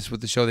decided that this was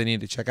the show they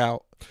needed to check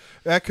out.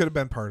 That could have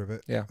been part of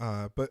it.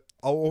 Yeah. But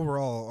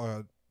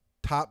overall,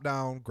 top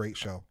down, great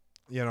show.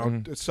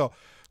 So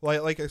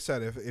like I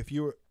said, if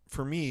you,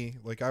 for me,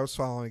 like I was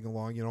following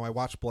along, I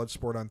watched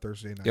Bloodsport on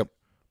Thursday night. Yep.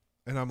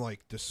 And I'm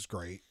like, this is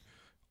great.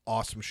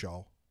 Awesome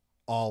show.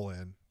 All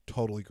in.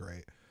 Totally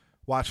great.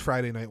 Watch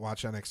Friday night,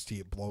 watch NXT.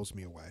 It blows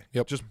me away.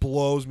 Yep. Just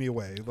blows me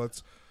away.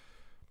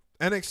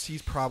 NXT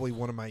is probably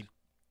one of my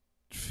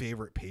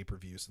favorite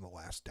pay-per-views in the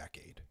last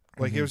decade.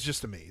 Like, it was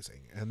just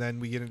amazing. And then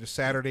we get into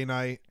Saturday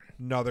night,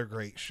 another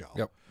great show.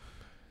 Yep.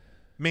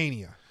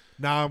 Mania.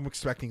 Now I'm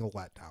expecting a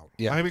letdown.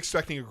 Yeah. I'm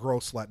expecting a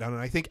gross letdown. And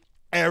I think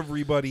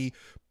everybody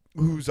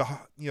who's a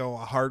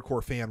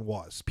hardcore fan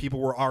was. People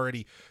were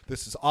already,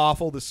 this is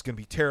awful, this is going to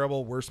be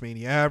terrible, worst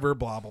Mania ever,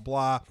 blah, blah,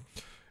 blah.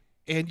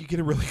 And you get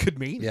a really good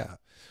Mania.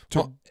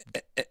 Yeah.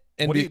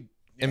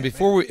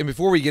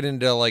 Before we get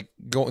into like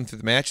going through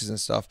the matches and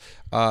stuff,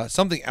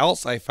 something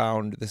else I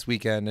found this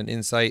weekend, an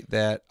insight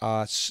that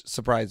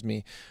surprised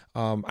me.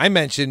 I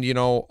mentioned,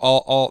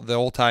 all the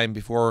old time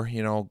before,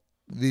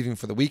 leaving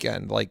for the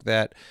weekend, like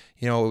that,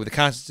 it was a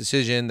conscious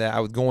decision that I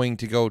was going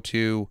to go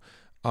to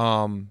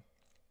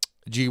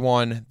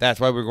G1. That's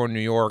why we were going to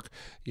New York.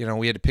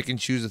 We had to pick and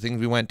choose the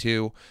things we went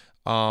to.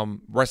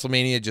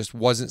 WrestleMania just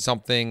wasn't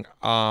something,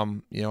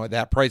 at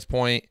that price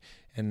point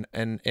and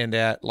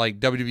at like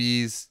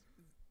WWE's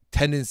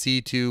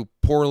tendency to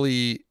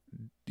poorly,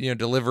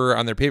 deliver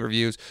on their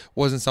pay-per-views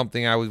wasn't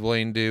something I was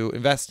willing to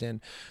invest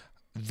in.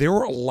 There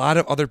were a lot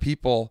of other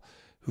people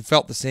who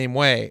felt the same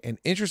way. And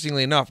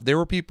interestingly enough, there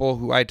were people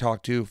who I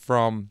talked to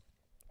from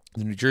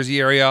the New Jersey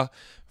area,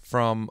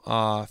 from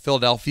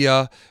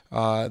Philadelphia,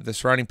 the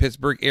surrounding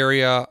Pittsburgh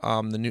area,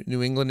 the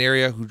New England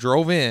area, who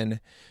drove in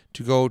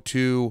to go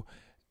to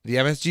the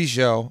MSG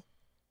show,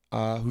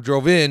 who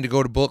drove in to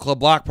go to Bullet Club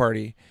Block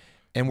Party,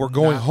 and were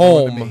going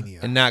home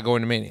and not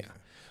going to Mania.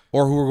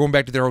 Or who were going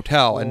back to their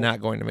hotel and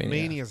not going to Mania.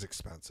 Mania's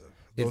expensive.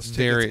 It's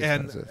very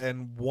expensive.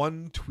 And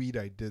one tweet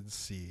I did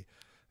see,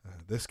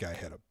 this guy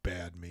had a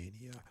bad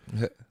Mania.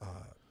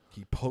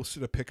 He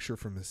posted a picture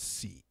from his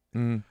seat,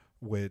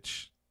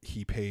 which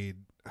he paid,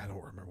 I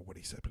don't remember what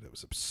he said, but it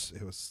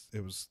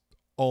was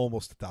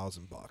almost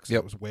 $1,000. Yep.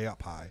 It was way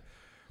up high.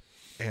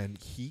 And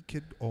he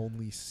could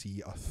only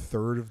see a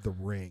third of the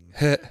ring.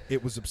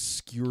 It was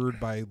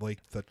obscured by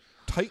like the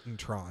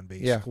Titantron,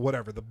 basically,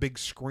 whatever, the big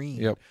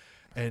screen. Yep.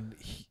 And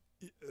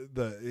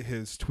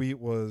his tweet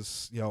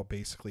was,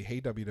 basically,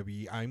 hey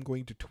WWE, I'm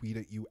going to tweet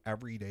at you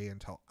every day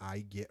until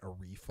I get a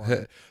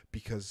refund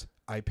because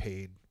I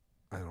paid,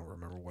 I don't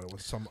remember what it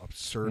was, some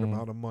absurd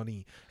amount of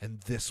money, and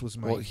this was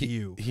my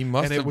view. He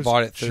must have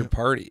bought it third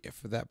party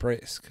for that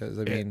price, because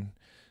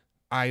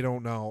I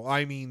don't know.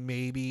 I mean,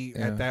 maybe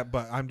at that,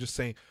 but I'm just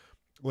saying,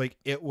 like,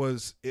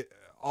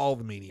 all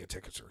the Mania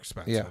tickets are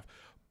expensive. Yeah.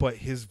 But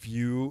his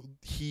view,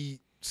 he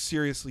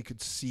seriously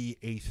could see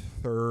a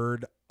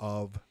third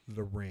of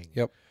the ring.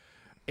 Yep.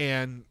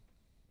 And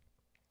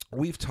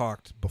we've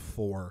talked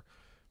before,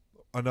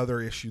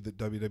 another issue that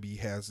WWE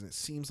has, and it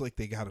seems like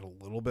they got it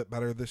a little bit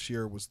better this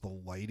year, was the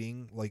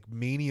lighting. Like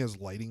Mania's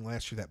lighting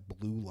last year, that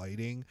blue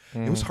lighting,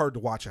 it was hard to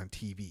watch on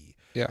TV.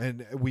 Yeah.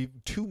 And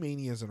two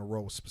Manias in a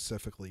row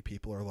specifically,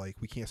 people are like,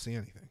 we can't see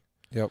anything.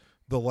 Yep.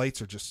 the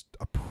lights are just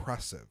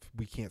oppressive.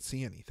 We can't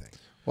see anything.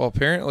 Well,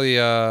 apparently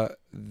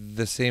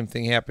the same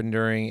thing happened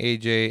during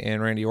AJ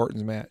and Randy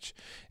Orton's match.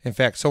 In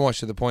fact, so much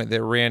to the point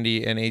that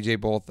Randy and AJ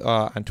both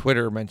on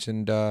Twitter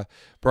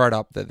brought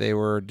up that they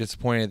were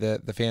disappointed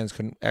that the fans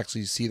couldn't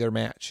actually see their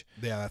match.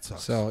 Yeah, that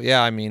sucks. So,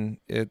 yeah, I mean,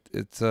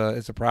 it's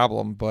a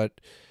problem.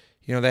 But,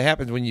 you know, that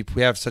happens when you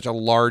have such a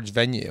large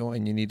venue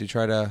and you need to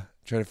try to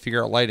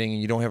figure out lighting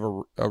and you don't have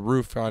a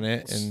roof on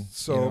it. And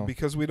so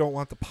because we don't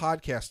want the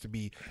podcast to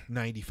be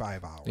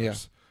 95 hours. Yeah.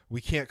 We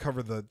can't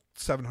cover the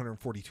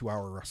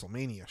 742-hour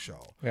WrestleMania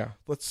show. Yeah.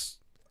 Let's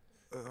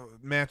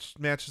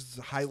matches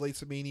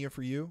highlights of Mania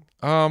for you.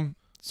 So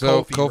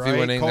Kofi right?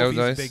 winning, Kofi's that was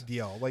nice. A big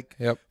deal. Like,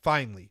 yep.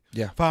 Finally.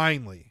 Yeah.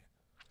 Finally.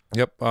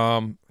 Yep.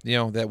 You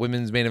know, that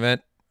women's main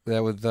event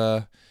that with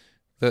the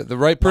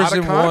right person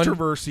won. A lot of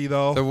controversy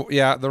though.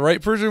 The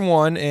right person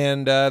won,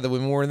 and the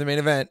women were in the main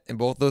event, and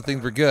both those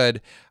things were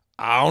good.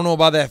 I don't know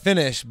about that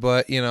finish,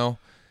 but you know,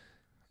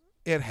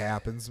 it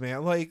happens,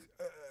 man. Like.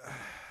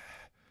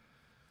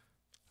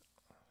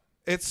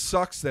 It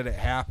sucks that it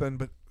happened,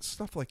 but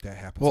stuff like that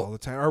happens all the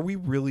time. Are we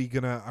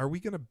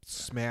gonna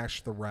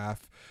smash the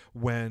ref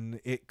when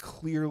it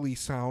clearly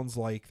sounds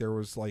like there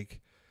was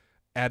like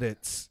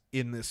edits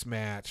in this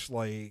match?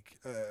 Like,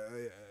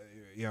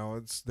 you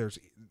know, there's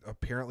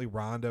apparently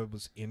Ronda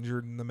was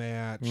injured in the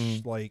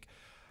match. Like,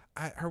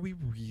 are we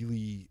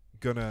really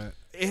gonna?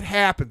 It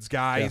happens,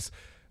 guys. Yeah.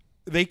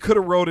 They could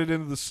have wrote it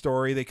into the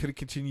story. They could have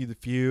continued the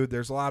feud.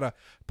 There's a lot of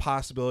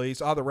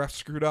possibilities. Oh, the refs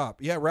screwed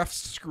up. Yeah, refs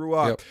screw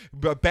up. Yep.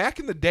 But back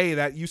in the day,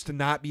 that used to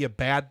not be a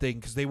bad thing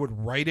because they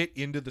would write it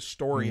into the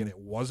story and it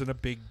wasn't a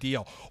big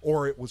deal.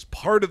 Or it was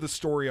part of the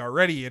story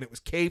already and it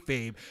was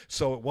kayfabe,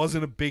 so it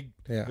wasn't a big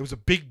It was a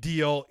big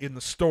deal in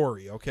the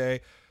story,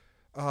 okay?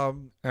 I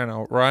don't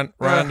know.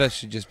 Ronda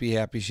should just be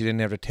happy she didn't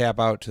have to tap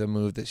out to the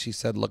move that she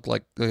said looked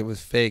like it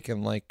was fake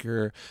and like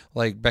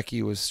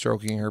Becky was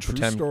stroking her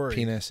pretend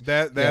penis.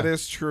 That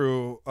is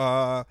true.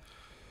 I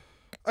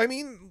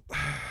mean,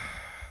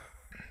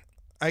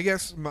 I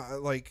guess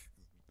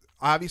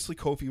obviously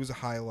Kofi was a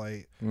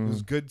highlight. It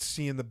was good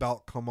seeing the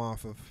belt come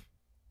off of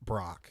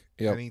Brock.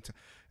 Yep.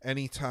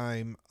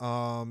 Anytime.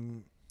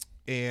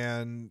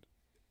 And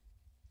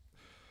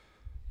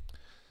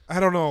I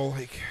don't know,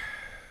 like.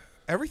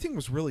 Everything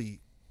was really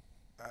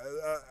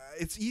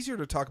it's easier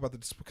to talk about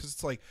this because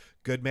it's like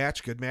good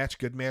match.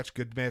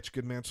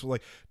 So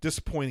like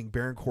disappointing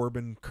Baron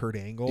Corbin, Kurt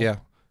Angle. Yeah.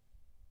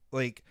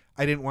 Like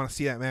I didn't want to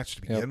see that match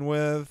to begin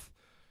with.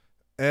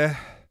 And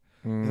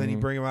then you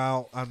bring him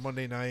out on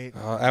Monday night.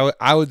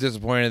 I was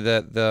disappointed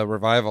that the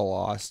Revival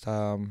lost.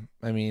 I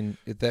mean,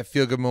 that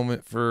feel good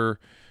moment for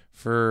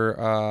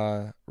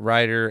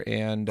Ryder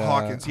and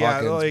Hawkins.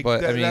 Yeah, like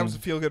but I mean, that was a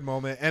feel good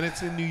moment, and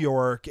it's in New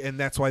York, and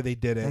that's why they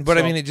did it. But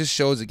I mean, it just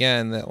shows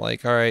again that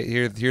like, all right,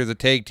 here's a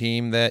tag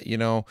team that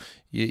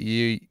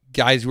you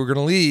guys were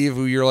gonna leave,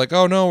 who you're like,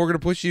 oh no, we're gonna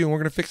push you and we're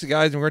gonna fix the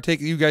guys and we're gonna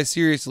take you guys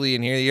seriously,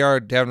 and here you are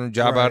having a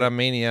job out on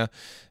Mania,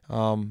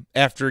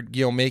 after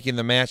making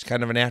the match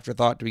kind of an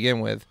afterthought to begin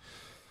with.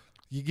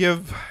 You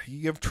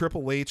give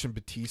Triple H and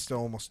Batista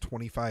almost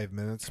 25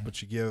 minutes,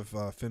 but you give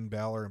Finn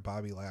Balor and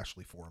Bobby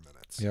Lashley 4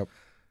 minutes. Yep.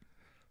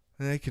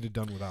 They could have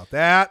done without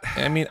that.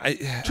 I mean,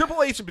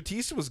 Triple H and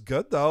Batista was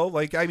good though.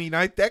 Like, I mean,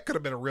 that could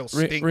have been a real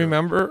stinker.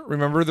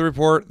 Remember the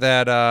report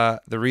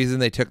that the reason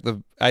they took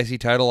the IC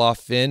title off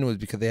Finn was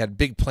because they had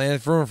big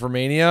plans for him for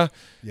Mania.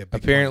 Yeah,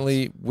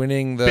 apparently plans.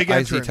 Winning the big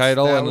IC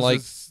title in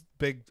like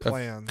big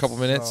plans. A couple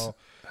minutes. So.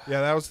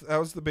 Yeah, that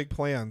was the big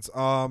plans.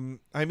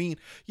 I mean,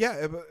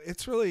 yeah,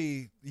 it's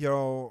really,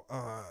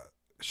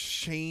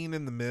 Shane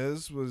and The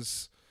Miz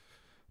was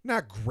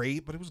not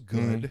great, but it was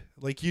good.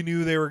 Like, you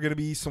knew there were going to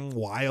be some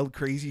wild,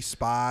 crazy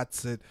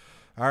spots that,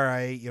 all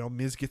right,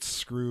 Miz gets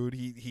screwed.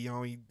 He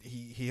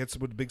hits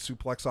him with a big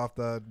suplex off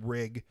the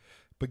rig,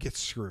 but gets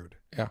screwed.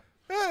 Yeah.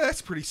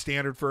 That's pretty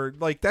standard for,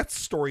 like, that's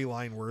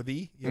storyline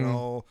worthy,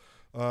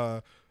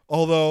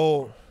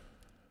 although...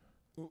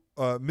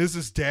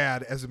 Mrs.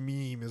 Dad as a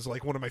meme is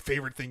like one of my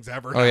favorite things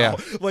ever. Oh, yeah.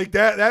 Like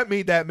that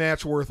made that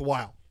match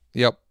worthwhile.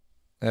 Yep.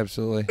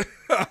 Absolutely.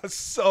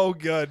 So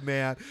good,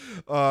 man.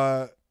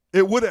 I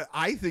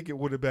think it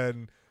would have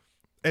been,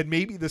 and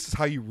maybe this is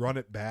how you run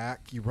it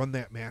back. You run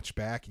that match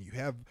back and you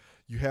have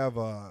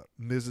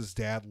Mrs.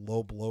 Dad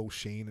low blow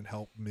Shane and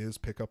help Miz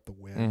pick up the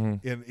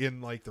win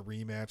in like the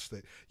rematch.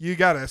 That you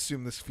got to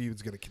assume this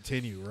feud's going to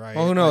continue, right?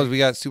 Well, who knows? We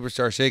got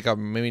Superstar Shakeup.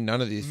 Maybe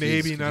none of these.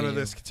 Maybe none of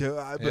this continue.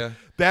 But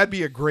that'd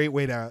be a great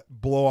way to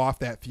blow off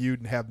that feud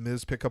and have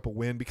Miz pick up a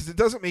win, because it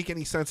doesn't make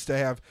any sense to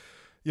have,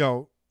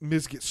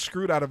 Miz get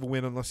screwed out of a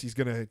win unless he's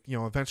going to,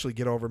 eventually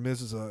get over.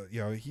 Miz is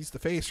he's the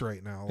face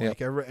right now.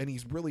 Like and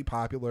he's really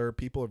popular.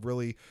 People have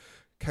really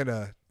kind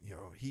of,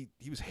 he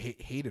was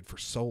hated for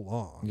so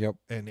long. Yep.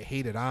 And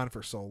hated on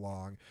for so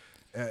long.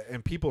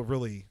 And people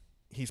really,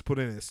 he's put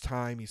in his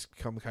time. He's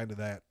become kind of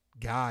that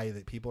guy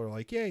that people are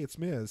like, yay, it's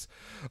Miz.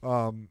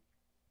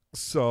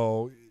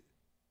 So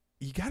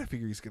you got to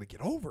figure he's going to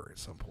get over at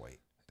some point.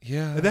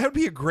 Yeah. And that would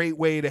be a great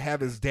way to have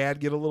his dad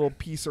get a little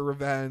piece of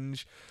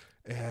revenge.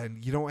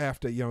 and you don't have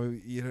to,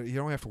 you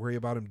don't have to worry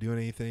about him doing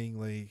anything.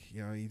 Like,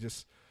 he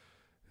just,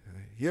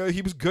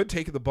 he was good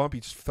taking the bump. He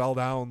just fell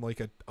down like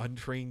an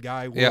untrained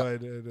guy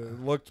would, and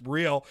it looked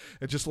real,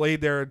 and just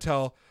laid there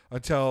until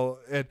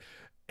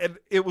and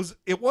it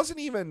wasn't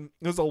even,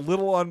 it was a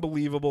little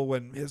unbelievable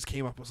when Miz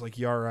came up, was like,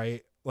 "You all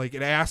right?" Like,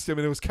 it asked him,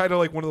 and it was kind of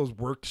like one of those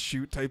work to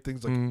shoot type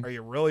things. Like, "Are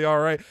you really all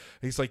right?" And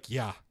he's like,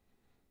 Yeah,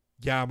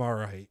 I'm all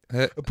right.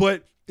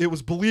 But it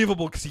was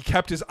believable because he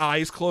kept his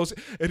eyes closed.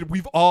 And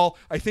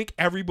I think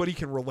everybody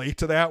can relate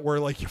to that, where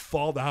like you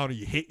fall down or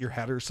you hit your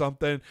head or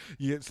something.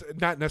 You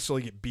not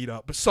necessarily get beat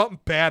up, but something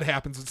bad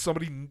happens and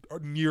somebody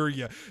near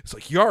you, it's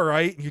like, "You all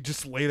right?" And you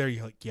just lay there.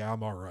 You're like, "Yeah,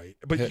 I'm all right."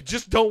 But you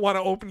just don't want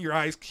to open your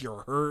eyes because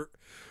you're hurt.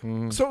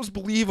 So it was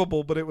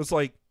believable, but it was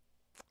like,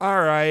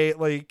 all right,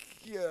 like,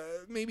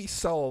 maybe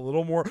sell a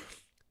little more.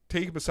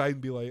 Take him aside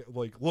and be like,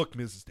 "Look,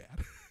 Mrs.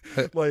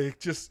 Dad," like,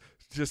 just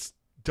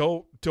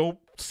don't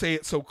say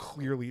it so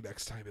clearly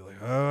next time. Be like,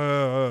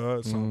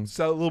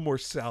 sell a little more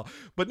sell.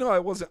 But no,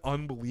 it wasn't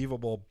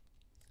unbelievable.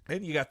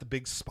 And you got the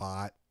big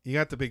spot.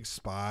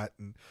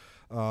 And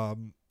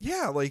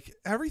like,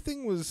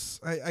 everything was,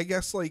 I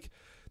guess, like,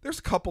 there's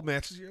a couple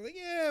matches you're like,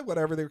 yeah,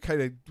 whatever. They're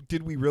kind of,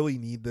 did we really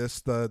need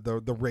this?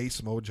 The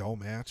Race Mojo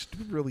match,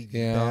 did we really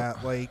need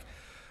that? Like,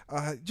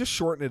 just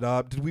shorten it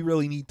up. Did we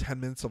really need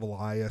 10 minutes of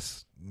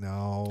Elias?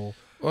 No.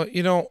 Well,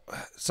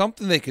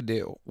 something they could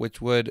do,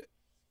 which would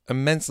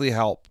immensely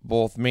help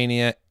both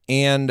Mania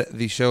and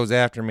the shows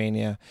after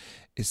Mania,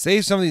 is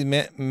save some of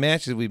these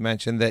matches we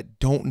mentioned that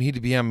don't need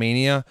to be on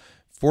Mania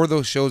for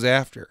those shows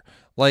after.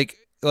 Like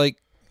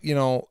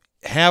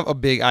have a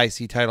big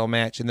IC title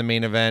match in the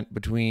main event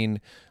between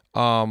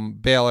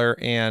Balor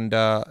and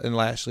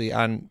Lashley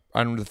on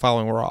the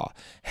following Raw.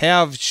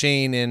 Have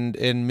Shane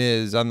and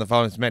Miz on the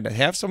following SmackDown.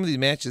 Have some of these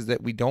matches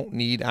that we don't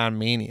need on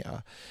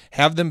Mania.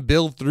 Have them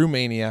build through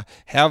Mania.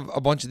 Have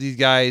a bunch of these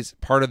guys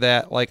part of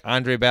that, like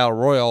Andre Battle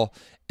Royal,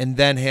 and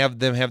then have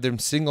them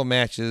single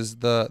matches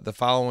the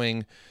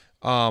following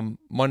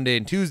Monday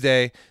and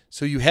Tuesday.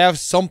 So you have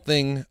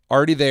something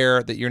already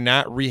there that you're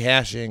not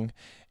rehashing,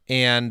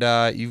 and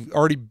you've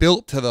already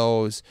built to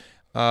those.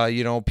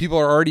 People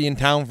are already in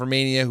town for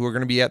Mania who are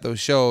going to be at those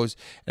shows,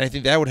 and I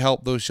think that would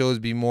help those shows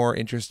be more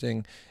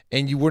interesting,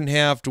 and you wouldn't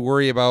have to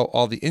worry about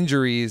all the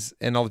injuries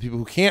and all the people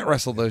who can't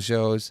wrestle those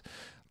shows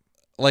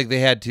like they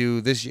had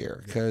to this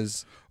year,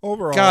 because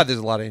overall, God, there's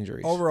a lot of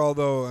injuries. Overall,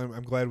 though,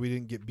 I'm glad we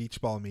didn't get Beach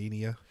Ball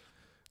Mania.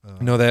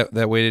 No,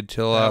 that waited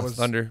till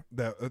Thunder.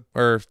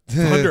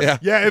 Thunder.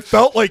 Yeah, it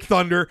felt like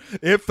Thunder.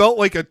 It felt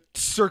like a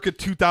circa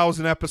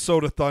 2000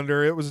 episode of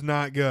Thunder. It was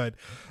not good.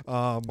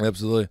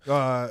 Absolutely.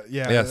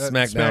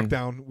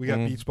 Smackdown. We got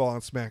Beach Ball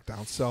on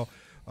Smackdown. So,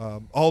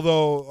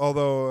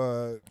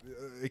 although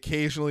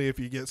occasionally, if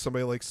you get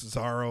somebody like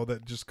Cesaro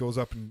that just goes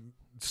up and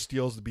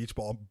steals the beach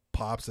ball and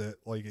pops it,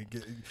 like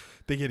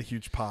they get a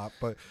huge pop.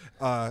 But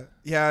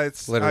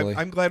it's literally.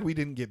 I'm glad we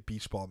didn't get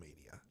Beach Ball Mania.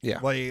 Yeah,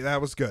 like,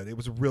 that was good. It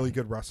was a really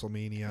good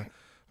WrestleMania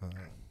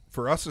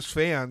for us as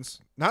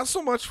fans. Not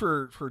so much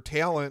for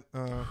talent.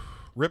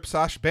 Rip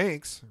Sasha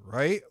Banks,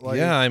 right? Like,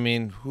 yeah, I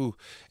mean, who?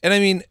 And I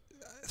mean,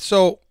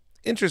 so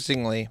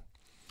interestingly,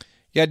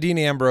 you got Dean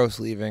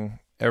Ambrose leaving.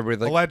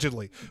 Everybody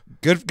allegedly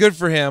good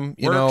for him.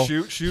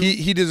 Shoot.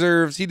 He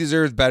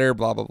deserves better.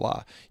 Blah blah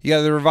blah. You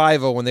got the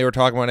Revival when they were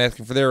talking about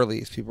asking for their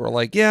release. People were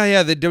like,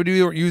 yeah, the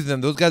WWE weren't using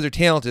them. Those guys are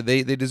talented.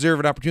 They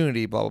deserve an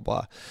opportunity. Blah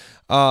blah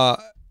blah.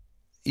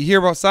 You hear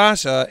about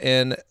Sasha,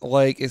 and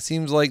like, it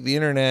seems like the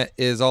internet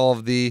is all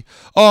of the,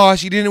 "Oh,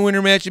 she didn't win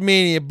her match at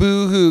Mania,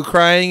 boo-hoo,"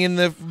 crying in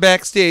the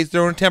backstage,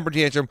 throwing a temper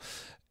tantrum.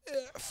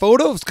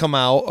 Photos come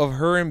out of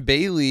her and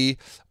Bayley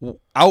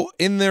out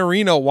in the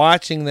arena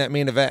watching that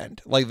main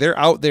event. Like, they're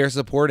out there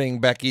supporting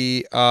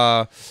Becky,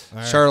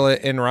 Charlotte,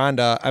 and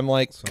Ronda. I'm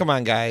like, come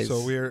on, guys.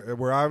 So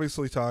we're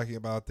obviously talking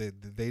about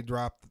they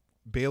dropped,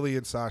 Bayley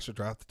and Sasha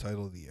dropped the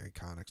title of the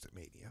Iconics at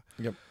Mania.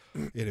 Yep.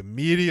 It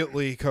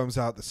immediately comes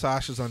out that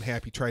Sasha's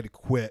unhappy, tried to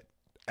quit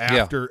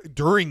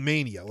during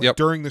Mania,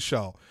 during the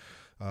show.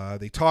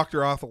 They talked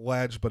her off a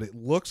ledge, but it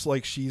looks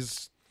like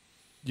she's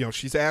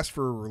asked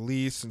for a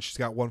release and she's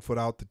got one foot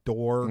out the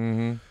door.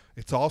 Mm-hmm.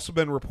 It's also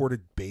been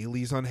reported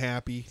Bayley's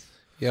unhappy.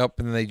 Yep,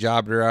 and then they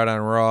jobbed her out on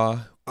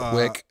Raw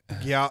quick.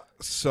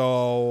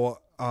 So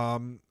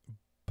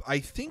I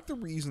think the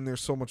reason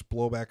there's so much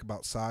blowback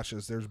about Sasha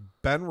is there's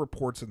been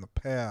reports in the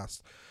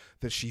past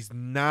that she's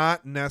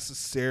not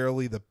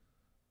necessarily the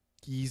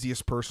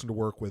easiest person to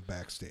work with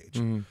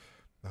backstage.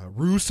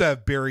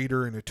 Rusev buried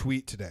her in a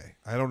tweet today.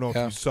 I don't know if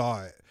you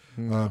saw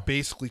it.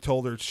 Basically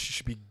told her she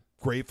should be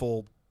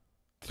grateful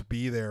to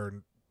be there,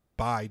 and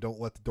bye,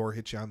 don't let the door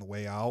hit you on the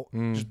way out.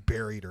 Just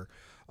buried her.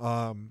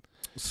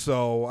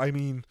 So I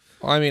mean,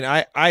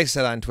 I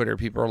said on Twitter,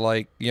 people are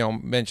like,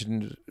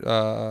 mentioned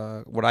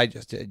what I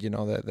just did,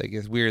 that like,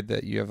 it's weird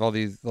that you have all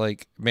these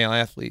like male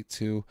athletes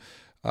who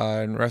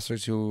and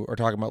wrestlers who are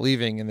talking about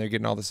leaving and they're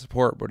getting all the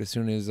support, but as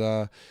soon as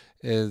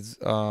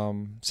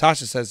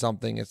Sasha says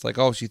something, it's like,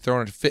 oh, she's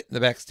throwing a fit in the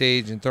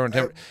backstage and throwing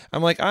temper.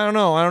 I'm like, I don't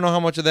know how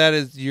much of that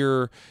is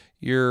your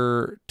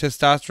your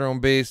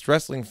testosterone-based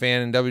wrestling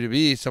fan in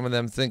WWE, some of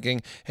them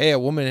thinking, hey, a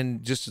woman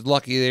just as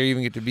lucky they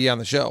even get to be on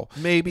the show.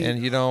 Maybe.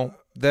 And,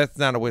 that's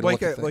not a way to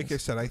look at things. Like I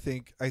said, I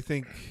think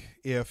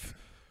if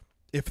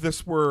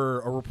this were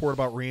a report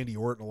about Randy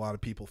Orton, a lot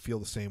of people feel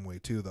the same way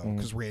too, though,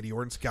 because Randy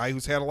Orton's a guy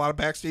who's had a lot of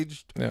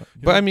backstage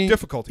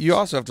difficulties. You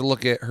also have to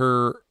look at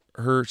her.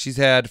 She's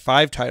had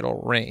 5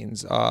 title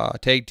reigns,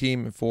 tag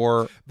team, and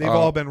 4. They've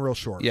all been real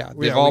short. Yeah,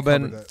 they've all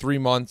been 3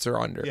 months or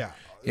under. Yeah.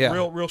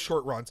 Real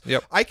short runs.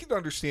 Yep. I can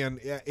understand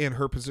in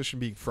her position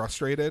being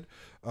frustrated,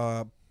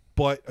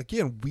 but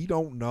again, we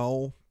don't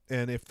know.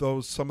 And if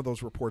some of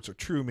those reports are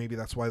true, maybe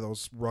that's why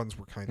those runs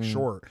were kind of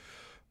short.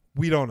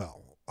 We don't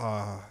know.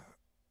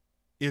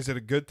 Is it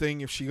a good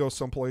thing if she goes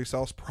someplace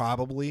else?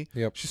 Probably.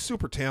 Yep. She's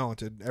super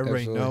talented.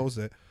 Everybody knows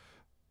it.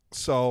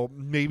 So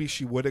maybe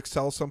she would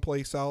excel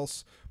someplace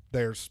else.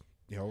 There's,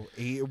 be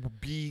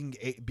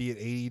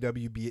it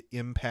AEW, be it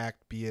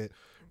Impact, be it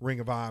Ring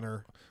of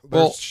Honor.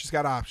 She's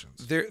got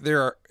options.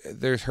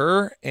 There's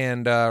her,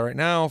 and right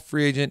now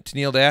free agent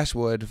Tenille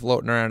Dashwood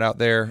floating around out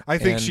there. I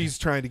think she's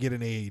trying to get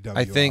an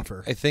AEW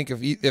offer. I think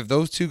if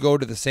those two go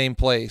to the same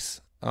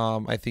place,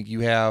 I think you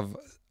have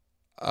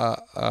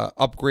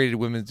upgraded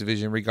women's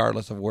division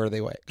regardless of where they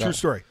go. True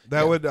story.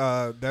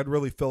 That'd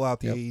really fill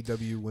out the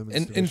AEW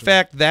women's division. In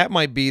fact, that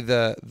might be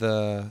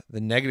the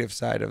negative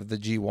side of the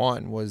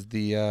G1 was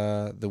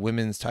the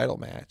women's title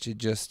match. It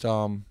just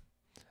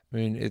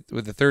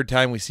with the third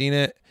time we've seen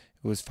it,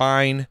 it was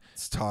fine.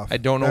 It's tough. I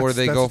don't know where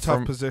they go a tough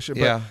from position.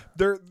 Yeah,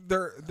 but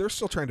they're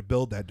still trying to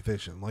build that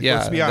division.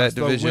 Let's be honest,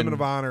 the Women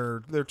of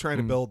Honor, they're trying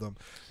to build them.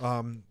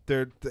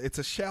 It's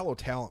a shallow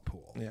talent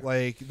pool. Yeah.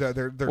 Like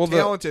they're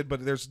talented,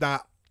 but there's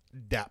not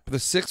depth. The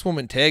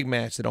 6-woman tag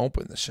match that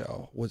opened the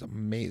show was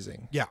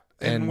amazing. Yeah,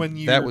 and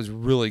that was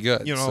really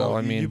good.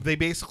 They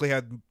basically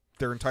had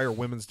their entire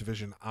women's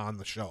division on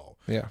the show.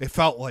 Yeah, it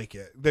felt like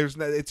it.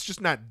 It's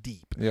just not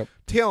deep. Yep,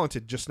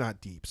 talented, just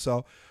not deep.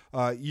 So,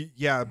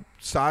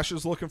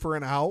 Sasha's looking for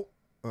an out.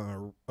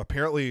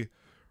 Apparently,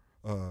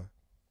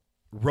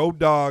 Road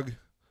Dogg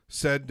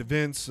said to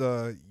Vince,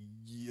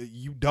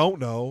 "You don't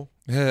know,"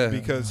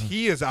 because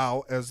he is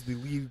out as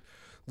the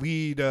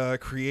lead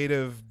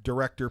creative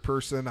director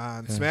person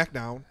on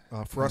SmackDown,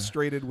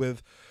 frustrated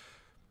with.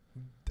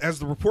 As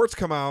the reports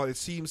come out, it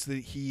seems that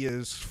he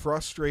is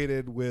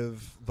frustrated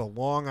with the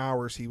long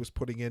hours he was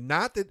putting in.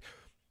 Not that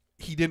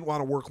he didn't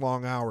want to work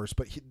long hours,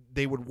 but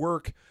they would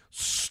work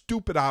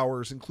stupid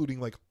hours, including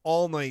like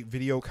all-night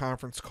video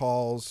conference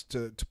calls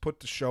to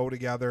put the show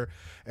together,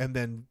 and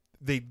then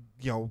they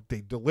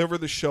deliver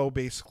the show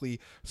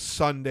basically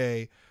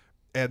Sunday,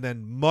 and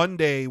then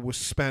Monday was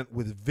spent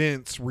with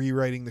Vince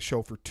rewriting the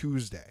show for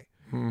Tuesday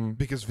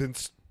because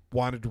Vince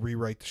wanted to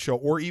rewrite the show,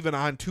 or even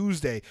on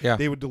Tuesday,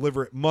 they would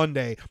deliver it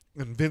Monday,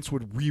 and Vince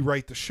would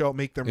rewrite the show,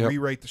 make them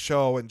rewrite the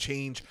show, and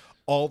change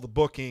all the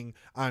booking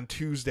on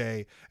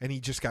Tuesday, and he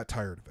just got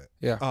tired of it.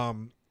 Yeah.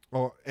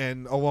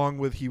 And along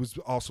with, he was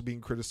also being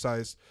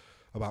criticized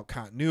about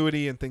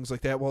continuity and things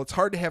like that. Well, it's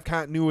hard to have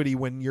continuity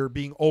when you're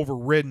being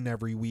overridden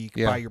every week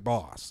by your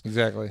boss.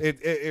 Exactly.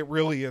 It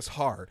really is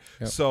hard.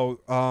 Yep.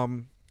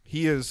 So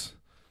he has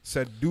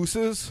said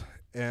deuces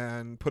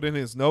and put in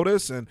his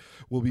notice, and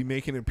will be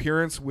making an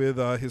appearance with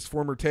his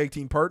former tag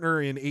team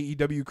partner in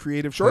AEW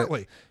Creative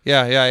shortly.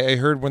 Yeah. I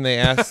heard when they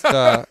asked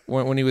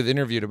when he was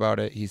interviewed about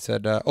it, he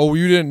said, "Oh,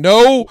 you didn't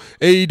know?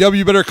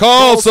 AEW better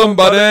call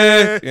somebody."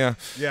 Yeah.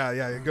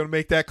 You're gonna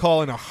make that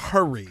call in a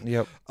hurry.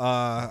 Yep.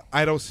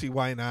 I don't see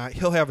why not.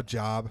 He'll have a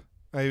job.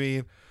 I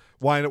mean,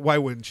 why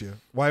wouldn't you?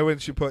 Why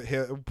wouldn't you put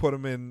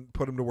him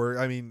to work?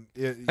 I mean,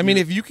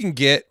 if you can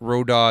get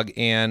Road Dogg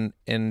and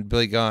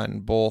Billy Gunn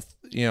both,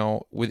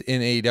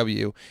 within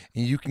AEW,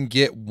 and you can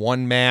get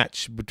one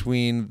match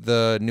between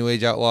the New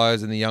Age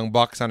Outlaws and the Young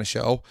Bucks on a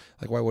show,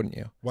 like, why wouldn't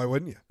you? Why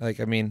wouldn't you?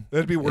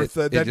 That'd be worth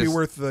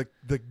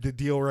the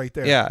deal right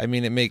there. Yeah,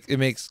 it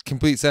makes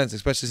complete sense,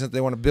 especially since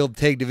they want to build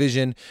tag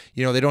division.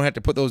 They don't have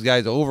to put those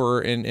guys over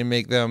and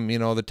make them,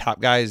 the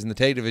top guys in the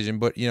tag division,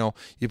 but you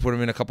put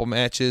them in a couple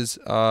matches,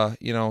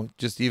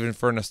 just even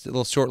for a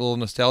little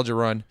nostalgia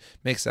run,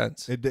 makes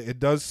sense.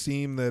 It does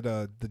seem that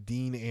the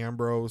Dean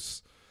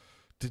Ambrose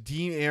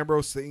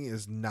thing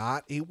is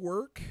not a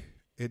work.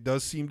 It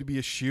does seem to be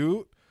a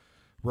shoot.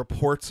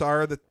 Reports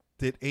are that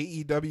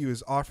AEW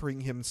is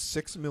offering him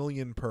 $6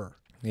 million per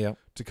to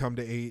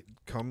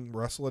come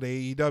wrestle at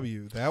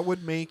AEW. That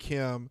would make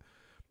him,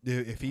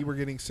 if he were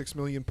getting $6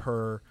 million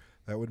per,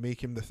 that would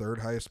make him the third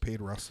highest paid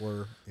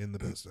wrestler in the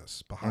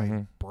business,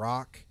 behind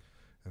Brock,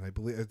 and I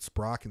believe it's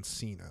Brock and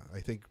Cena. I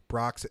think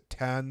Brock's at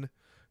 10,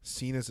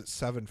 Cena's at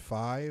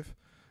 7.5,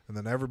 and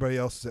then everybody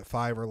else is at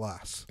 5 or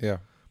less. Yeah.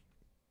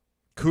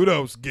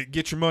 Kudos,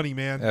 get your money,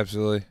 man.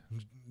 Absolutely.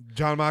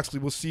 John Moxley,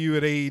 we'll see you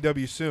at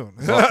AEW soon.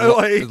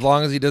 As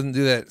long as he doesn't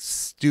do that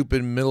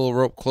stupid middle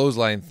rope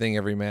clothesline thing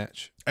every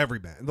match. Every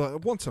match,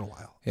 once in a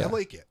while. Yeah. I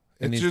like it.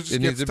 It needs to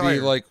gets be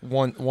tired. like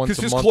once a month.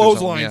 Because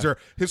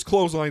his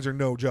clotheslines are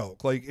no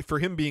joke. Like for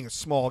him being a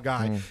small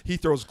guy, he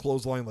throws a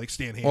clothesline like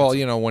Stan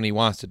Hansen. Well, when he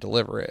wants to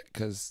deliver it,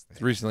 because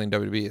recently in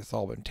WWE it's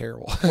all been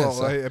terrible. Well,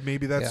 so,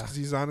 maybe that's because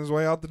he's on his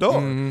way out the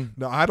door.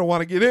 No, I don't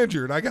want to get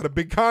injured. I got a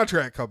big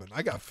contract coming.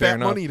 I got fat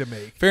money to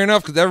make. Fair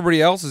enough, because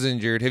everybody else is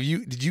injured.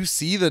 Did you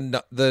see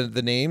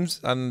the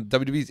names on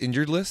WWE's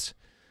injured list?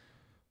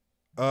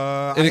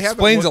 It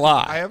explains a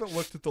lot. I haven't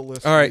looked at the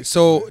list. All right,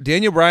 so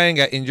Daniel Bryan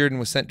got injured and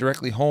was sent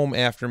directly home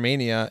after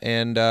Mania,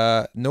 and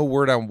no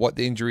word on what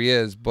the injury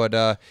is,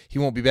 but he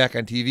won't be back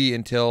on TV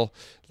until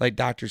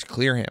doctors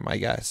clear him, I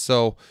guess.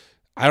 So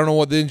I don't know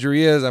what the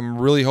injury is. I'm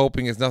really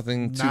hoping it's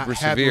nothing super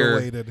severe.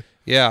 Related.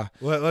 Yeah.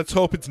 Let's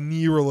hope it's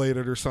knee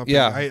related or something.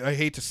 Yeah. I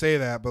hate to say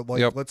that, but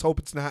let's hope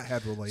it's not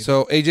head related.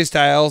 So AJ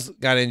Styles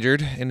got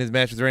injured in his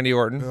match with Randy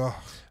Orton. Ugh.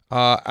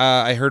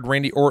 I heard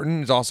Randy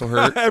Orton is also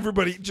hurt.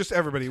 everybody.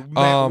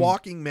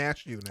 Walking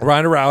match unit.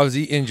 Ronda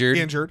Rousey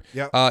injured.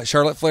 Yep.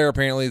 Charlotte Flair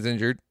apparently is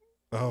injured.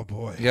 Oh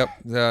boy.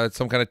 Yep.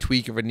 Some kind of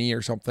tweak of a knee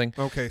or something.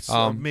 Okay.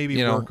 So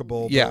maybe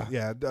workable.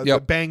 Yeah.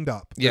 Yep. Banged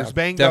up. There's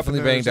banged definitely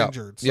up. And banged up.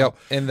 Injured, so yep.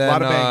 And then a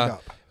lot of banged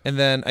up. And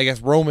then I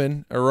guess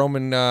Roman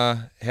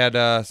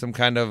had some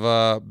kind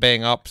of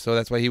bang up, so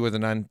that's why he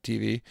wasn't on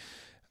TV.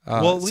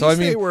 Well, at least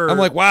I'm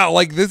like,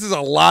 wow, this is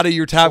a lot of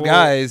your top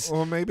guys.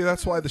 Well, maybe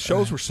that's why the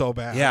shows were so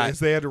bad. Yeah, is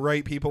they had to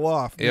write people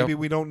off. Maybe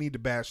we don't need to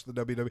bash the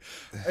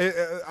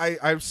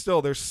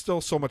WWE. There's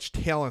still so much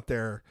talent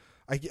there.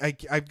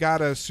 I've got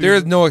to assume there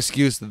is no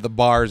excuse that the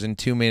bars in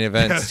 2 main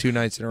events 2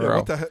 nights in a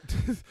row.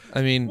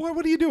 I mean,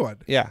 what are you doing?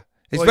 Yeah,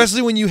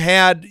 especially when you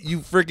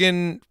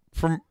freaking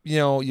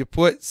you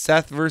put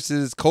Seth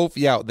versus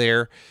Kofi out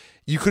there.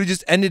 You could have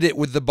just ended it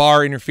with the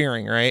bar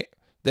interfering, right?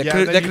 That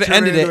could have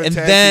ended it,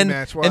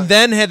 and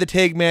then had the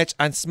tag match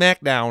on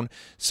SmackDown,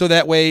 so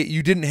that way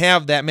you didn't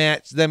have that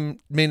match.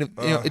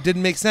 It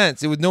didn't make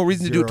sense. It was no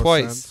reason to do it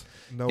twice.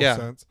 No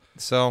sense.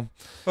 So,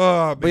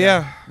 but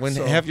when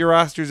half your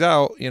roster's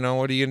out,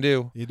 what are you gonna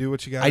do? You do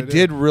what you got. I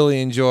did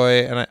really enjoy,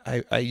 and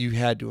you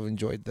had to have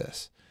enjoyed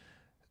this.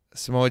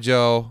 Samoa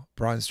Joe,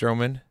 Braun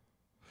Strowman.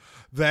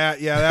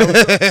 That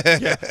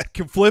was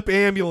can flip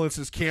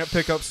ambulances, can't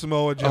pick up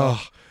Samoa Joe.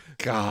 Oh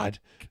God.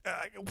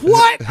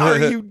 What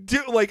are you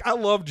doing? I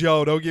love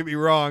Joe, don't get me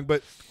wrong,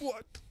 but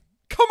what?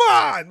 Come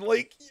on.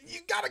 You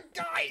got a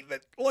guy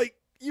that,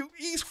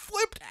 he's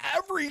flipped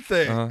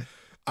everything. Well,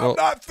 I'm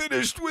not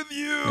finished with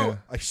you. Yeah.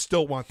 I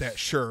still want that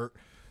shirt.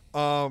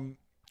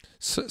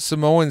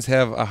 Samoans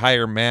have a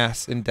higher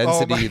mass and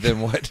density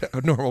than what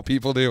normal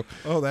people do.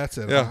 Oh, that's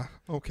it. Yeah.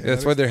 Huh? Okay.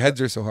 That's why their heads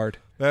are so hard.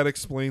 That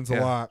explains a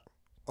lot.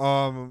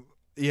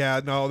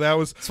 Yeah, no,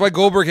 that's why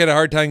Goldberg had a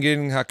hard time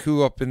getting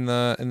Haku up in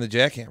the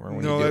jackhammer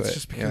when that's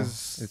just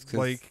because it's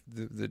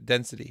the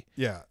density.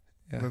 Yeah.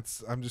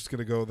 I'm just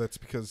gonna go. That's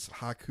because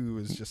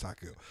Haku is just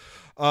Haku.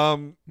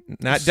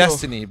 Not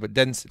destiny, but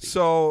density.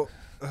 So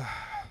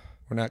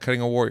we're not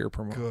cutting a warrior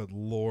promo. Good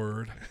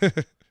Lord.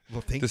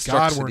 Well, thank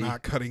God we're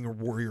not cutting a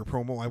warrior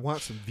promo. I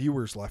want some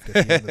viewers left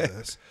at the end of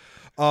this.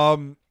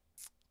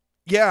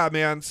 Yeah,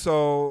 man.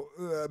 So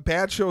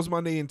bad shows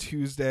Monday and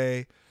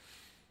Tuesday.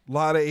 A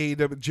lot of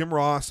AEW. Jim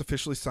Ross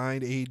officially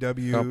signed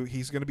AEW. Yep.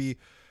 He's going to be,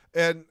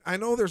 and I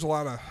know there's a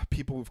lot of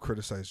people who've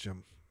criticized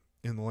Jim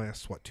in the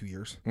last 2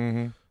 years.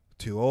 Mm-hmm.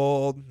 Too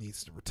old,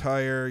 needs to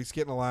retire. He's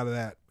getting a lot of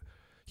that.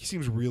 He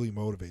seems really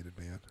motivated,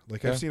 man.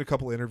 I've seen a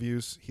couple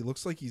interviews. He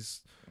looks like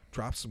he's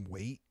dropped some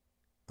weight.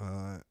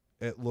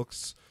 It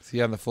looks. Is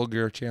he on the Full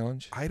Gear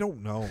Challenge? I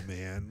don't know,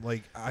 man.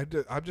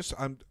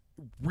 I'm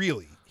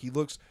really.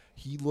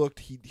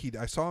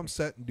 I saw him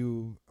set and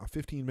do a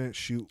 15-minute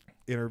shoot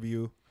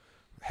interview.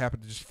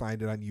 Happened to just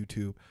find it on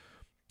YouTube,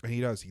 and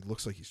he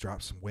looks like he's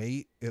dropped some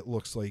weight. It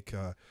looks like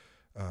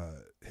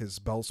his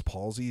Bell's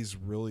palsy is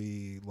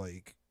really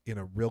in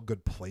a real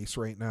good place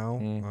right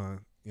now.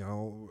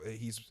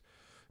 He's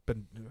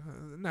been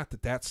not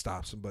that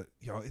stops him, but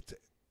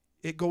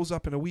it goes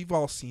up, and we've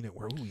all seen it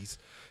where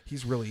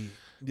he's really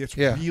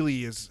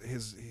really it's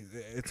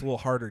a little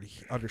harder to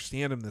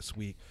understand him this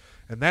week,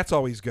 and that's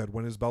always good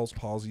when his Bell's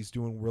palsy's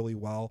doing really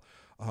well.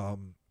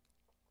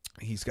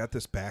 He's got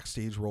this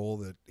backstage role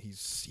that he's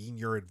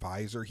senior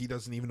advisor. He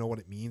doesn't even know what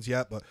it means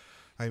yet, but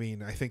I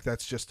mean, I think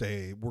that's just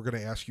we're going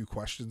to ask you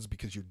questions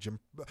because you're Jim,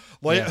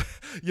 the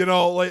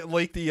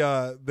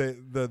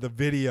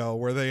video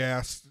where they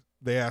asked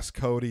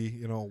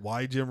Cody,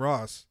 why Jim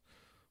Ross?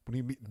 What do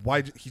you mean?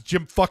 Why he's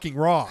Jim fucking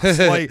Ross?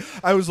 I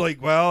was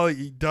like, well,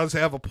 he does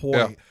have a point.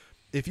 Yeah.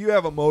 If you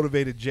have a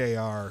motivated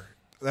JR,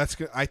 that's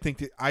good. I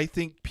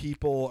think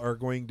people are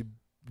going to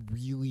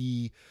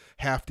really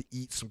have to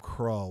eat some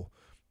crow.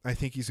 I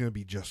think he's going to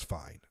be just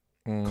fine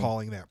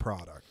calling that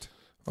product.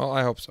 Well,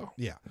 I hope so.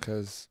 Yeah.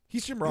 Because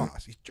he's Jim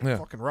Ross. He's Jim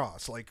fucking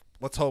Ross.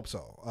 Let's hope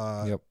so.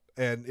 Yep.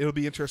 And it'll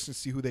be interesting to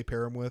see who they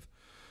pair him with.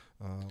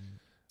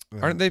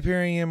 Aren't they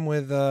pairing him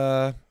with,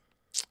 oh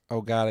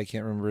God, I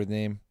can't remember his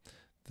name.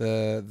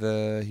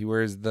 He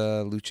wears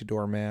the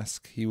luchador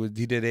mask. He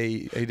did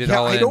Yeah,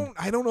 all in.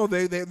 I don't know.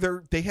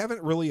 They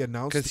haven't really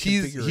announced Because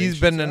the he's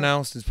been yet.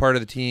 announced as part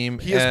of the team.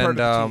 He is part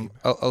of the team.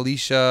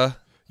 Alicia.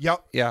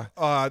 Yep. Yeah.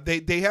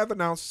 They have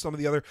announced some of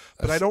the other,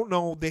 but I don't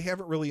know. They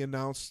haven't really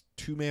announced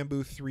 2-man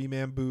booth,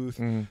 3-man booth.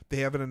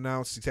 They haven't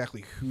announced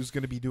exactly who's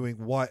going to be doing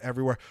what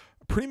everywhere.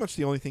 Pretty much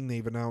the only thing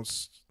they've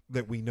announced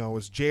that we know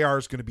is JR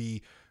is going to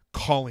be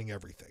calling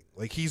everything.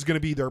 Like, he's going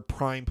to be their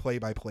prime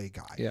play-by-play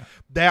guy. Yeah.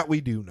 That we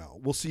do know.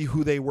 We'll see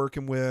who they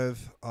working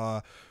with.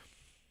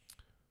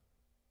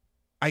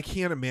 I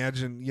can't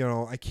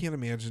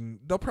imagine,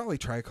 they'll probably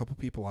try a couple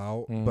people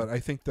out, but I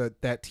think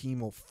that team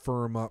will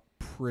firm up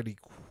pretty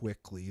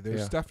quickly.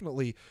 There's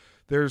definitely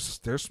there's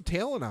some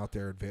talent out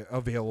there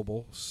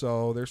available.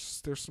 So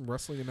there's some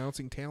wrestling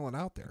announcing talent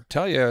out there.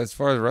 Tell you, as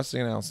far as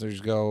wrestling announcers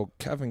go,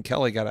 Kevin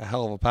Kelly got a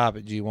hell of a pop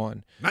at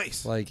G1.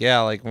 Nice. Like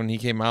when he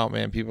came out,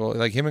 man, people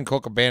like him and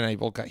Coca Cabana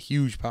both got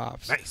huge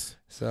pops. Nice.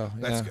 So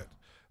that's good.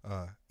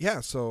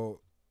 So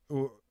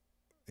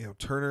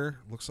Turner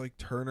looks like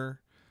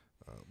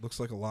looks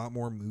like a lot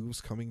more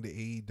moves coming to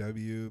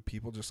AEW.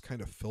 People just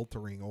kind of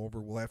filtering over.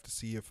 We'll have to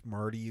see if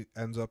Marty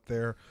ends up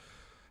there.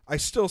 I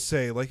still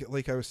say,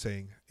 like I was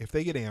saying, if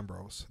they get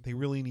Ambrose, they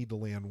really need to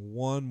land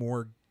one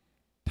more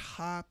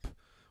top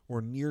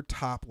or near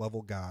top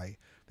level guy.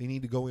 They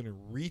need to go in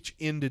and reach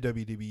into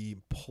WWE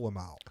and pull him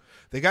out.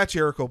 They got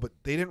Jericho, but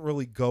they didn't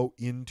really go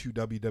into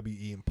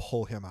WWE and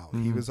pull him out.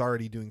 He was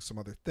already doing some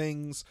other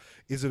things.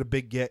 Is it a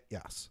big get?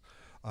 Yes.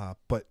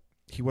 But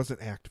he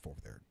wasn't active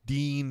over there.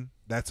 Dean,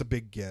 that's a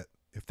big get.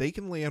 If they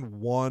can land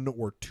one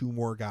or two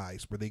more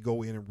guys where they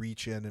go in and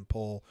reach in and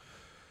pull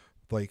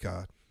like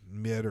a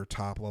mid or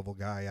top level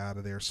guy out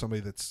of there, somebody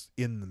that's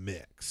in the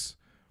mix,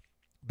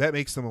 that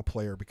makes them a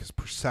player, because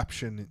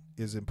perception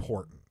is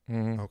important.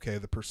 Okay,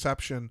 the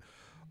perception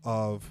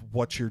of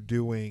what you're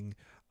doing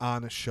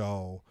on a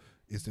show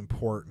is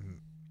important,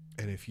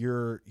 and if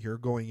you're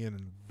going in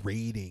and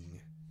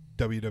rating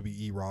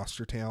WWE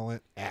roster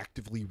talent,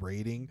 actively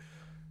rating,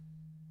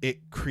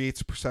 it creates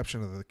a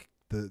perception of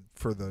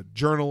for the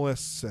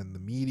journalists and the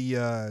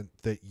media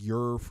that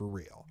you're for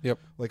real. Yep.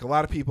 Like, a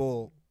lot of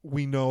people,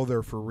 we know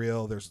they're for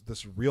real. There's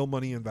this real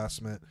money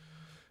investment.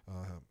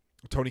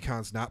 Tony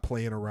Khan's not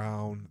playing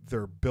around.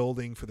 They're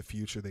building for the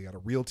future. They got a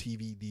real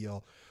TV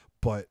deal,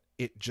 but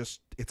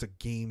it's a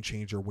game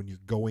changer when you're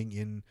going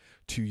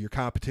into your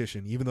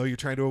competition. Even though you're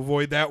trying to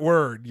avoid that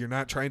word, you're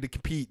not trying to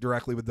compete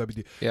directly with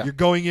WWE. Yeah. You're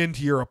going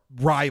into your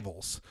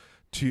rivals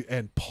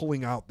and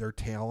pulling out their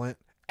talent,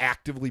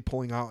 actively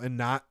pulling out, and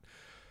not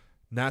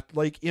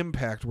like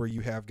Impact, where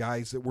you have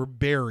guys that were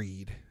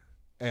buried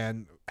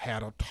and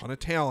had a ton of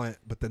talent,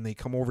 but then they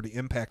come over to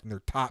Impact and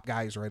they're top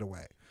guys right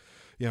away.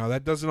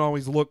 That doesn't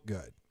always look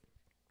good,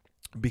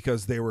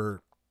 because they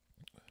were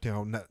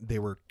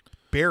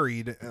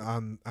buried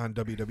on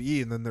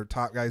WWE, and then they're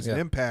top guys in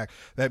Impact.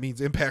 That means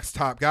Impact's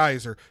top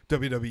guys are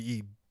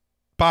WWE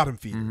bottom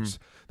feeders.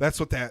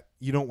 That's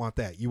you don't want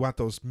that. You want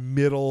those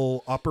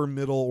upper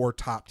middle, or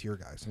top tier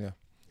guys. Yeah.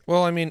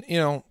 Well, I mean,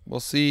 we'll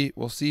see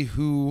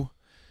who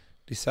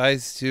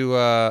decides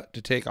to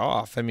take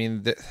off. I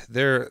mean, the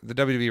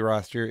WWE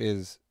roster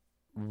is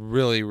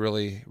really,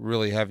 really,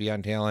 really heavy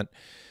on talent,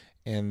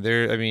 and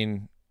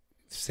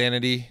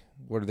Sanity.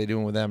 What are they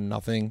doing with them?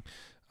 Nothing.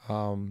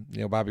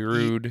 Bobby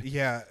Roode.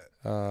 Yeah.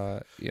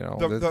 There's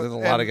a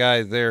lot of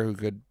guys there who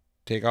could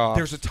take off.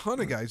 There's a ton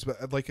of guys,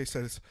 but like I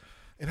said,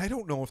 and I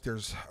don't know if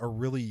there's a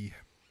really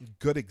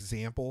good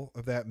example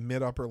of that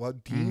mid-upper level.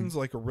 Dean's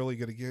like a really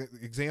good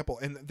example,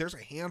 and there's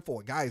a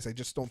handful of guys. I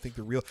just don't think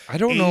they're real. I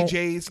don't know.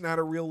 AJ's not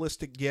a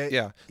realistic get.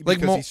 Yeah,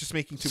 because he's just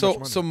making too much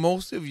money. So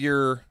most of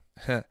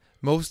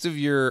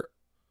your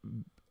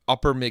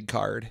upper mid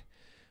card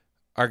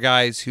are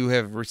guys who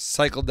have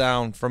recycled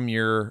down from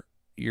your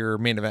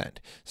main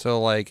event.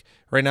 So like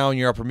right now in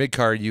your upper mid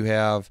card, you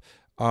have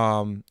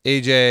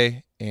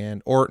AJ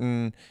and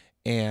Orton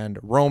and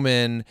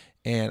Roman,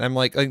 and I'm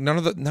like none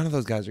of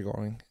those guys are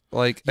going.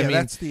 Like, I mean,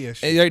 that's the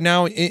issue right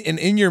now.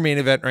 In your main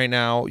event right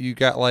now, you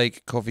got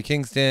like Kofi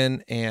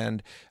Kingston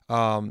and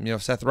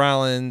Seth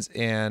Rollins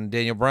and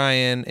Daniel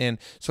Bryan, and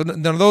so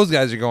none of those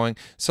guys are going.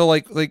 So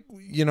like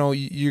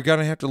you're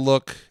gonna have to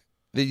look.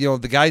 The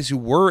guys who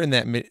were in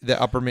the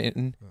upper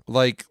mid,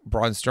 like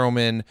Braun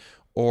Strowman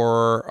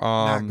or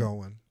not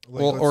going.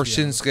 Or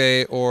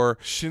Shinsuke or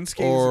Shinsuke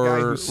is a guy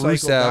who cycled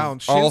Rusev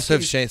down. also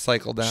have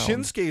cycled down.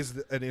 Shinsuke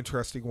is an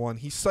interesting one.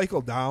 He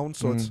cycled down,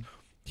 so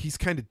he's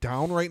kind of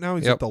down right now.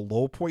 He's at the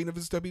low point of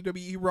his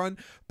WWE run,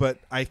 but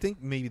I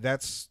think maybe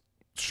that's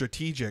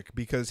strategic,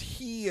 because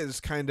he is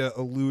kind of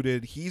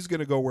alluded he's going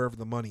to go wherever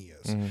the money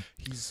is.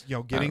 He's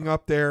getting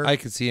up there. I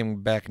could see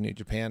him back in New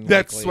Japan.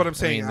 That's likely. what I'm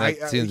saying.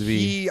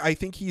 I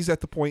think he's at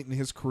the point in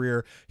his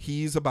career.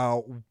 He's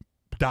about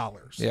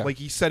dollars. Like,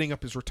 he's setting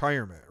up his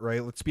retirement,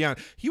 right? Let's be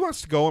honest. He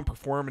wants to go and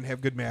perform and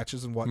have good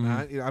matches and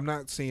whatnot. I'm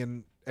not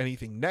saying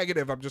anything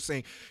negative. I'm just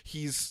saying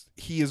he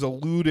has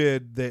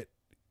alluded that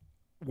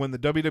when the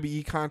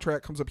WWE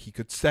contract comes up, he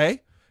could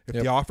stay if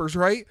the offer's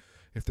right.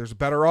 If there's a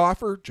better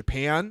offer,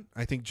 Japan.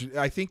 I think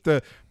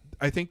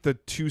I think the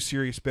two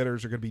serious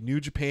bidders are going to be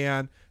New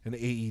Japan and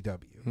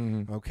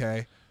AEW.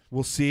 Okay,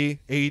 we'll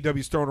see.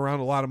 AEW's throwing around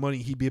a lot of money.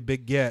 He'd be a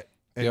big get,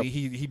 and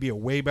he'd be a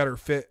way better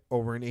fit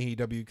over in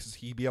AEW because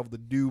he'd be able to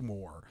do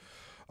more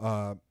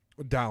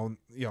down,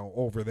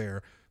 over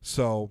there.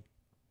 So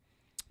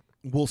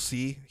we'll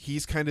see.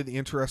 He's kind of the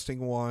interesting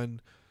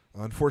one.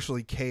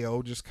 Unfortunately,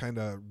 KO just kind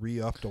of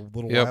re-upped a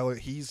little while.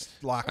 He's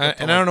locked up.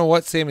 And I don't know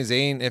what Sami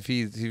Zayn, if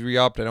he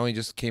re-upped. I know he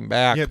just came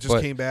back. Yeah,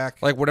 just came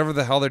back. Like, whatever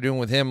the hell they're doing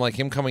with him, like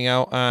him coming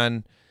out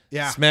on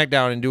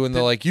Smackdown and doing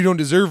you don't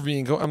deserve me.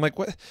 And I'm like,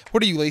 what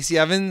are you, Lacey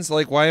Evans?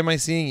 Like, why am I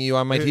seeing you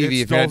on my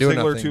TV if you're not doing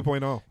nothing?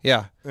 2.0.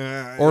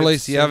 Yeah. Or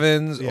Lacey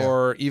Evans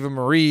or Eva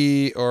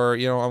Marie or,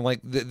 I'm like,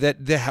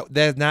 that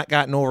has not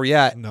gotten over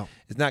yet. No.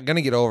 It's not going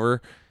to get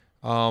over.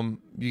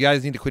 You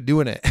guys need to quit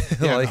doing it.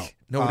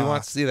 Nobody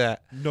wants to see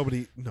that.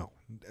 Nobody, no,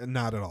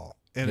 not at all.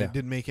 And it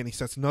didn't make any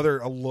sense.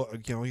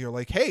 You're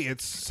like, hey,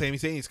 it's Sami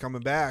Zayn, he's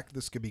coming back.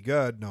 This could be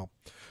good. No,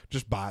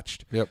 just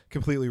botched. Yep.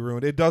 Completely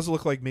ruined. It does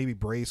look like maybe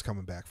Bray's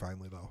coming back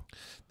finally, though.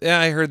 Yeah,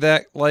 I heard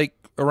that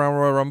around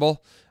Royal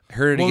Rumble. I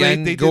heard it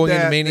again going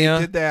into Mania.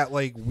 They did that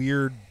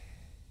weird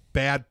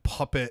bad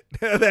puppet,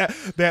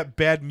 that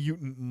bad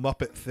mutant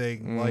Muppet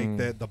thing, like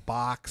the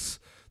box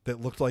that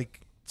looked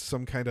like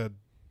some kind of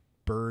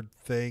bird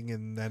thing,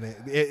 and then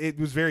it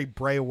was very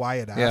Bray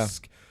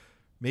Wyatt-esque.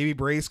 Maybe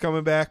Bray's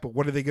coming back, but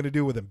what are they going to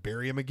do with him?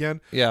 Bury him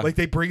again? Yeah.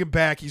 They bring him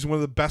back. He's one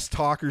of the best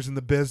talkers in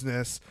the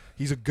business.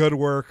 He's a good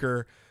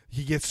worker.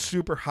 He gets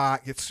super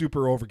hot, gets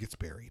super over, gets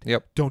buried.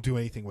 Yep. Don't do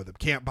anything with him.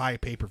 Can't buy a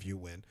pay-per-view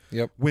win.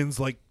 Yep. Wins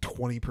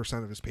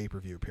 20% of his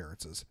pay-per-view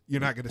appearances.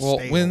 You're not going to stay.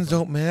 Well, wins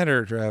don't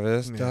matter,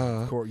 Travis.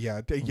 Duh.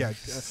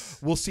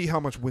 We'll see how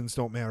much wins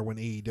don't matter when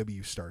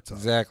AEW starts up.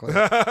 Exactly.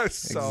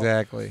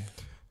 Exactly.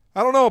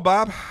 I don't know,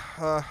 Bob.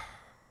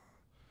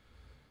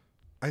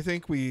 I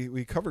think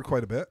we covered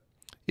quite a bit.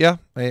 Yeah,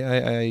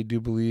 I do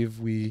believe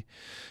we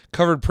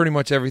covered pretty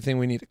much everything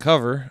we need to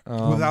cover.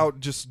 Without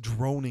just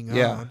droning on.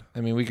 Yeah, I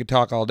mean, we could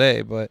talk all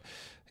day, but,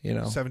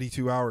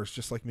 72 hours,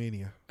 just like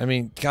Mania. I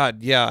mean,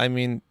 God, yeah, I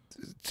mean,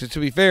 to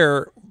be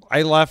fair,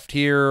 I left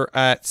here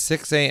at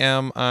 6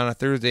 a.m. on a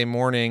Thursday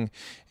morning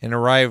and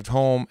arrived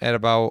home at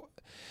about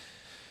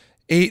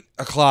 8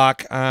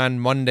 o'clock on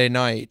Monday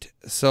night.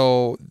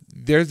 So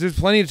there's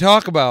plenty to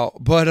talk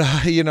about, but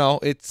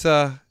it's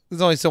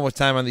there's only so much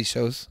time on these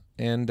shows,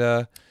 and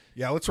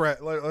let's wrap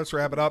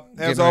it up.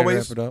 As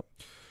always, wrap it up.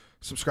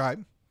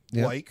 Subscribe,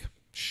 like,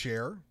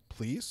 share,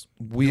 please.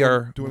 We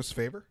are doing us a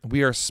favor.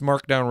 We are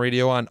Smarkdown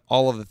Radio on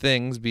all of the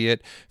things, be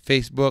it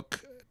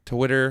Facebook,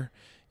 Twitter,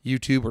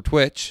 YouTube, or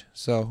Twitch.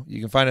 So you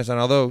can find us on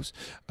all those.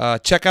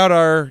 Check out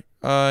our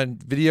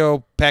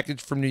video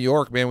package from New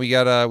York, man. We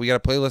got a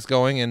playlist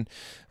going, and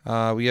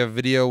we have a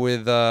video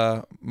with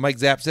Mike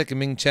Zapsik and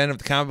Ming Chen of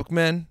the Comic Book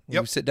Men.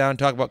 We sit down and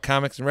talk about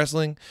comics and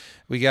wrestling.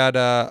 We got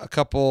a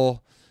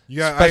couple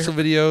special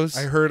videos.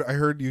 I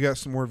heard you got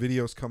some more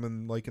videos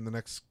coming in the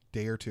next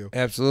day or two.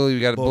 Absolutely.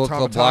 We got a Bullet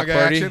Club block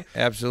party. Action.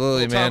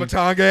 Absolutely, man.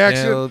 Tonga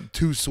action. Yeah,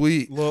 too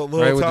sweet. Little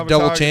right, with the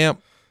double champ.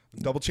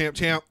 Double champ.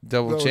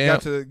 Double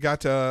champ.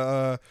 Got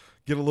to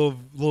get a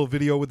little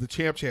video with the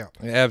champ.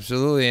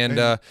 Absolutely,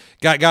 and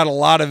got a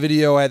lot of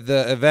video at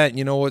the event.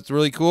 You know what's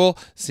really cool?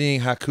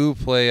 Seeing Haku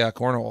play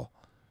cornhole.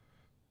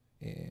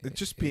 It's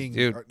just being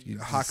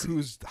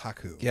Haku's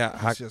Haku.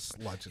 Yeah, it's just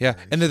legendary.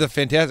 Yeah, and there's a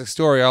fantastic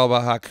story all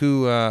about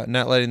Haku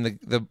not letting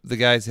the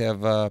guys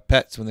have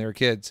pets when they were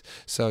kids.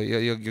 So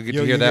you'll get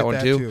to hear that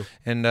one too.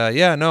 And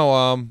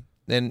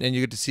and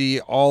you get to see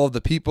all of the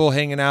people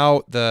hanging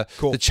out, the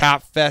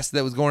Chop Fest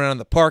that was going on in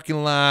the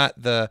parking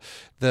lot, the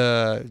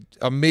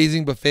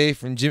amazing buffet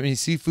from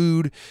Jimmy's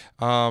Seafood,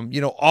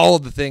 all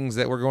of the things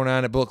that were going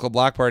on at Bullet Club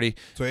Block Party.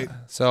 Sweet.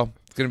 So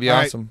it's going to be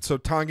awesome. Right, so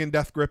Tongan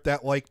Death Grip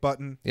that like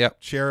button. Yep.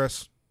 Share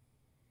us.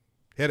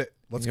 Hit it.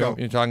 Let's go.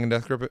 You're Tongan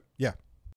Death Grip it? Yeah.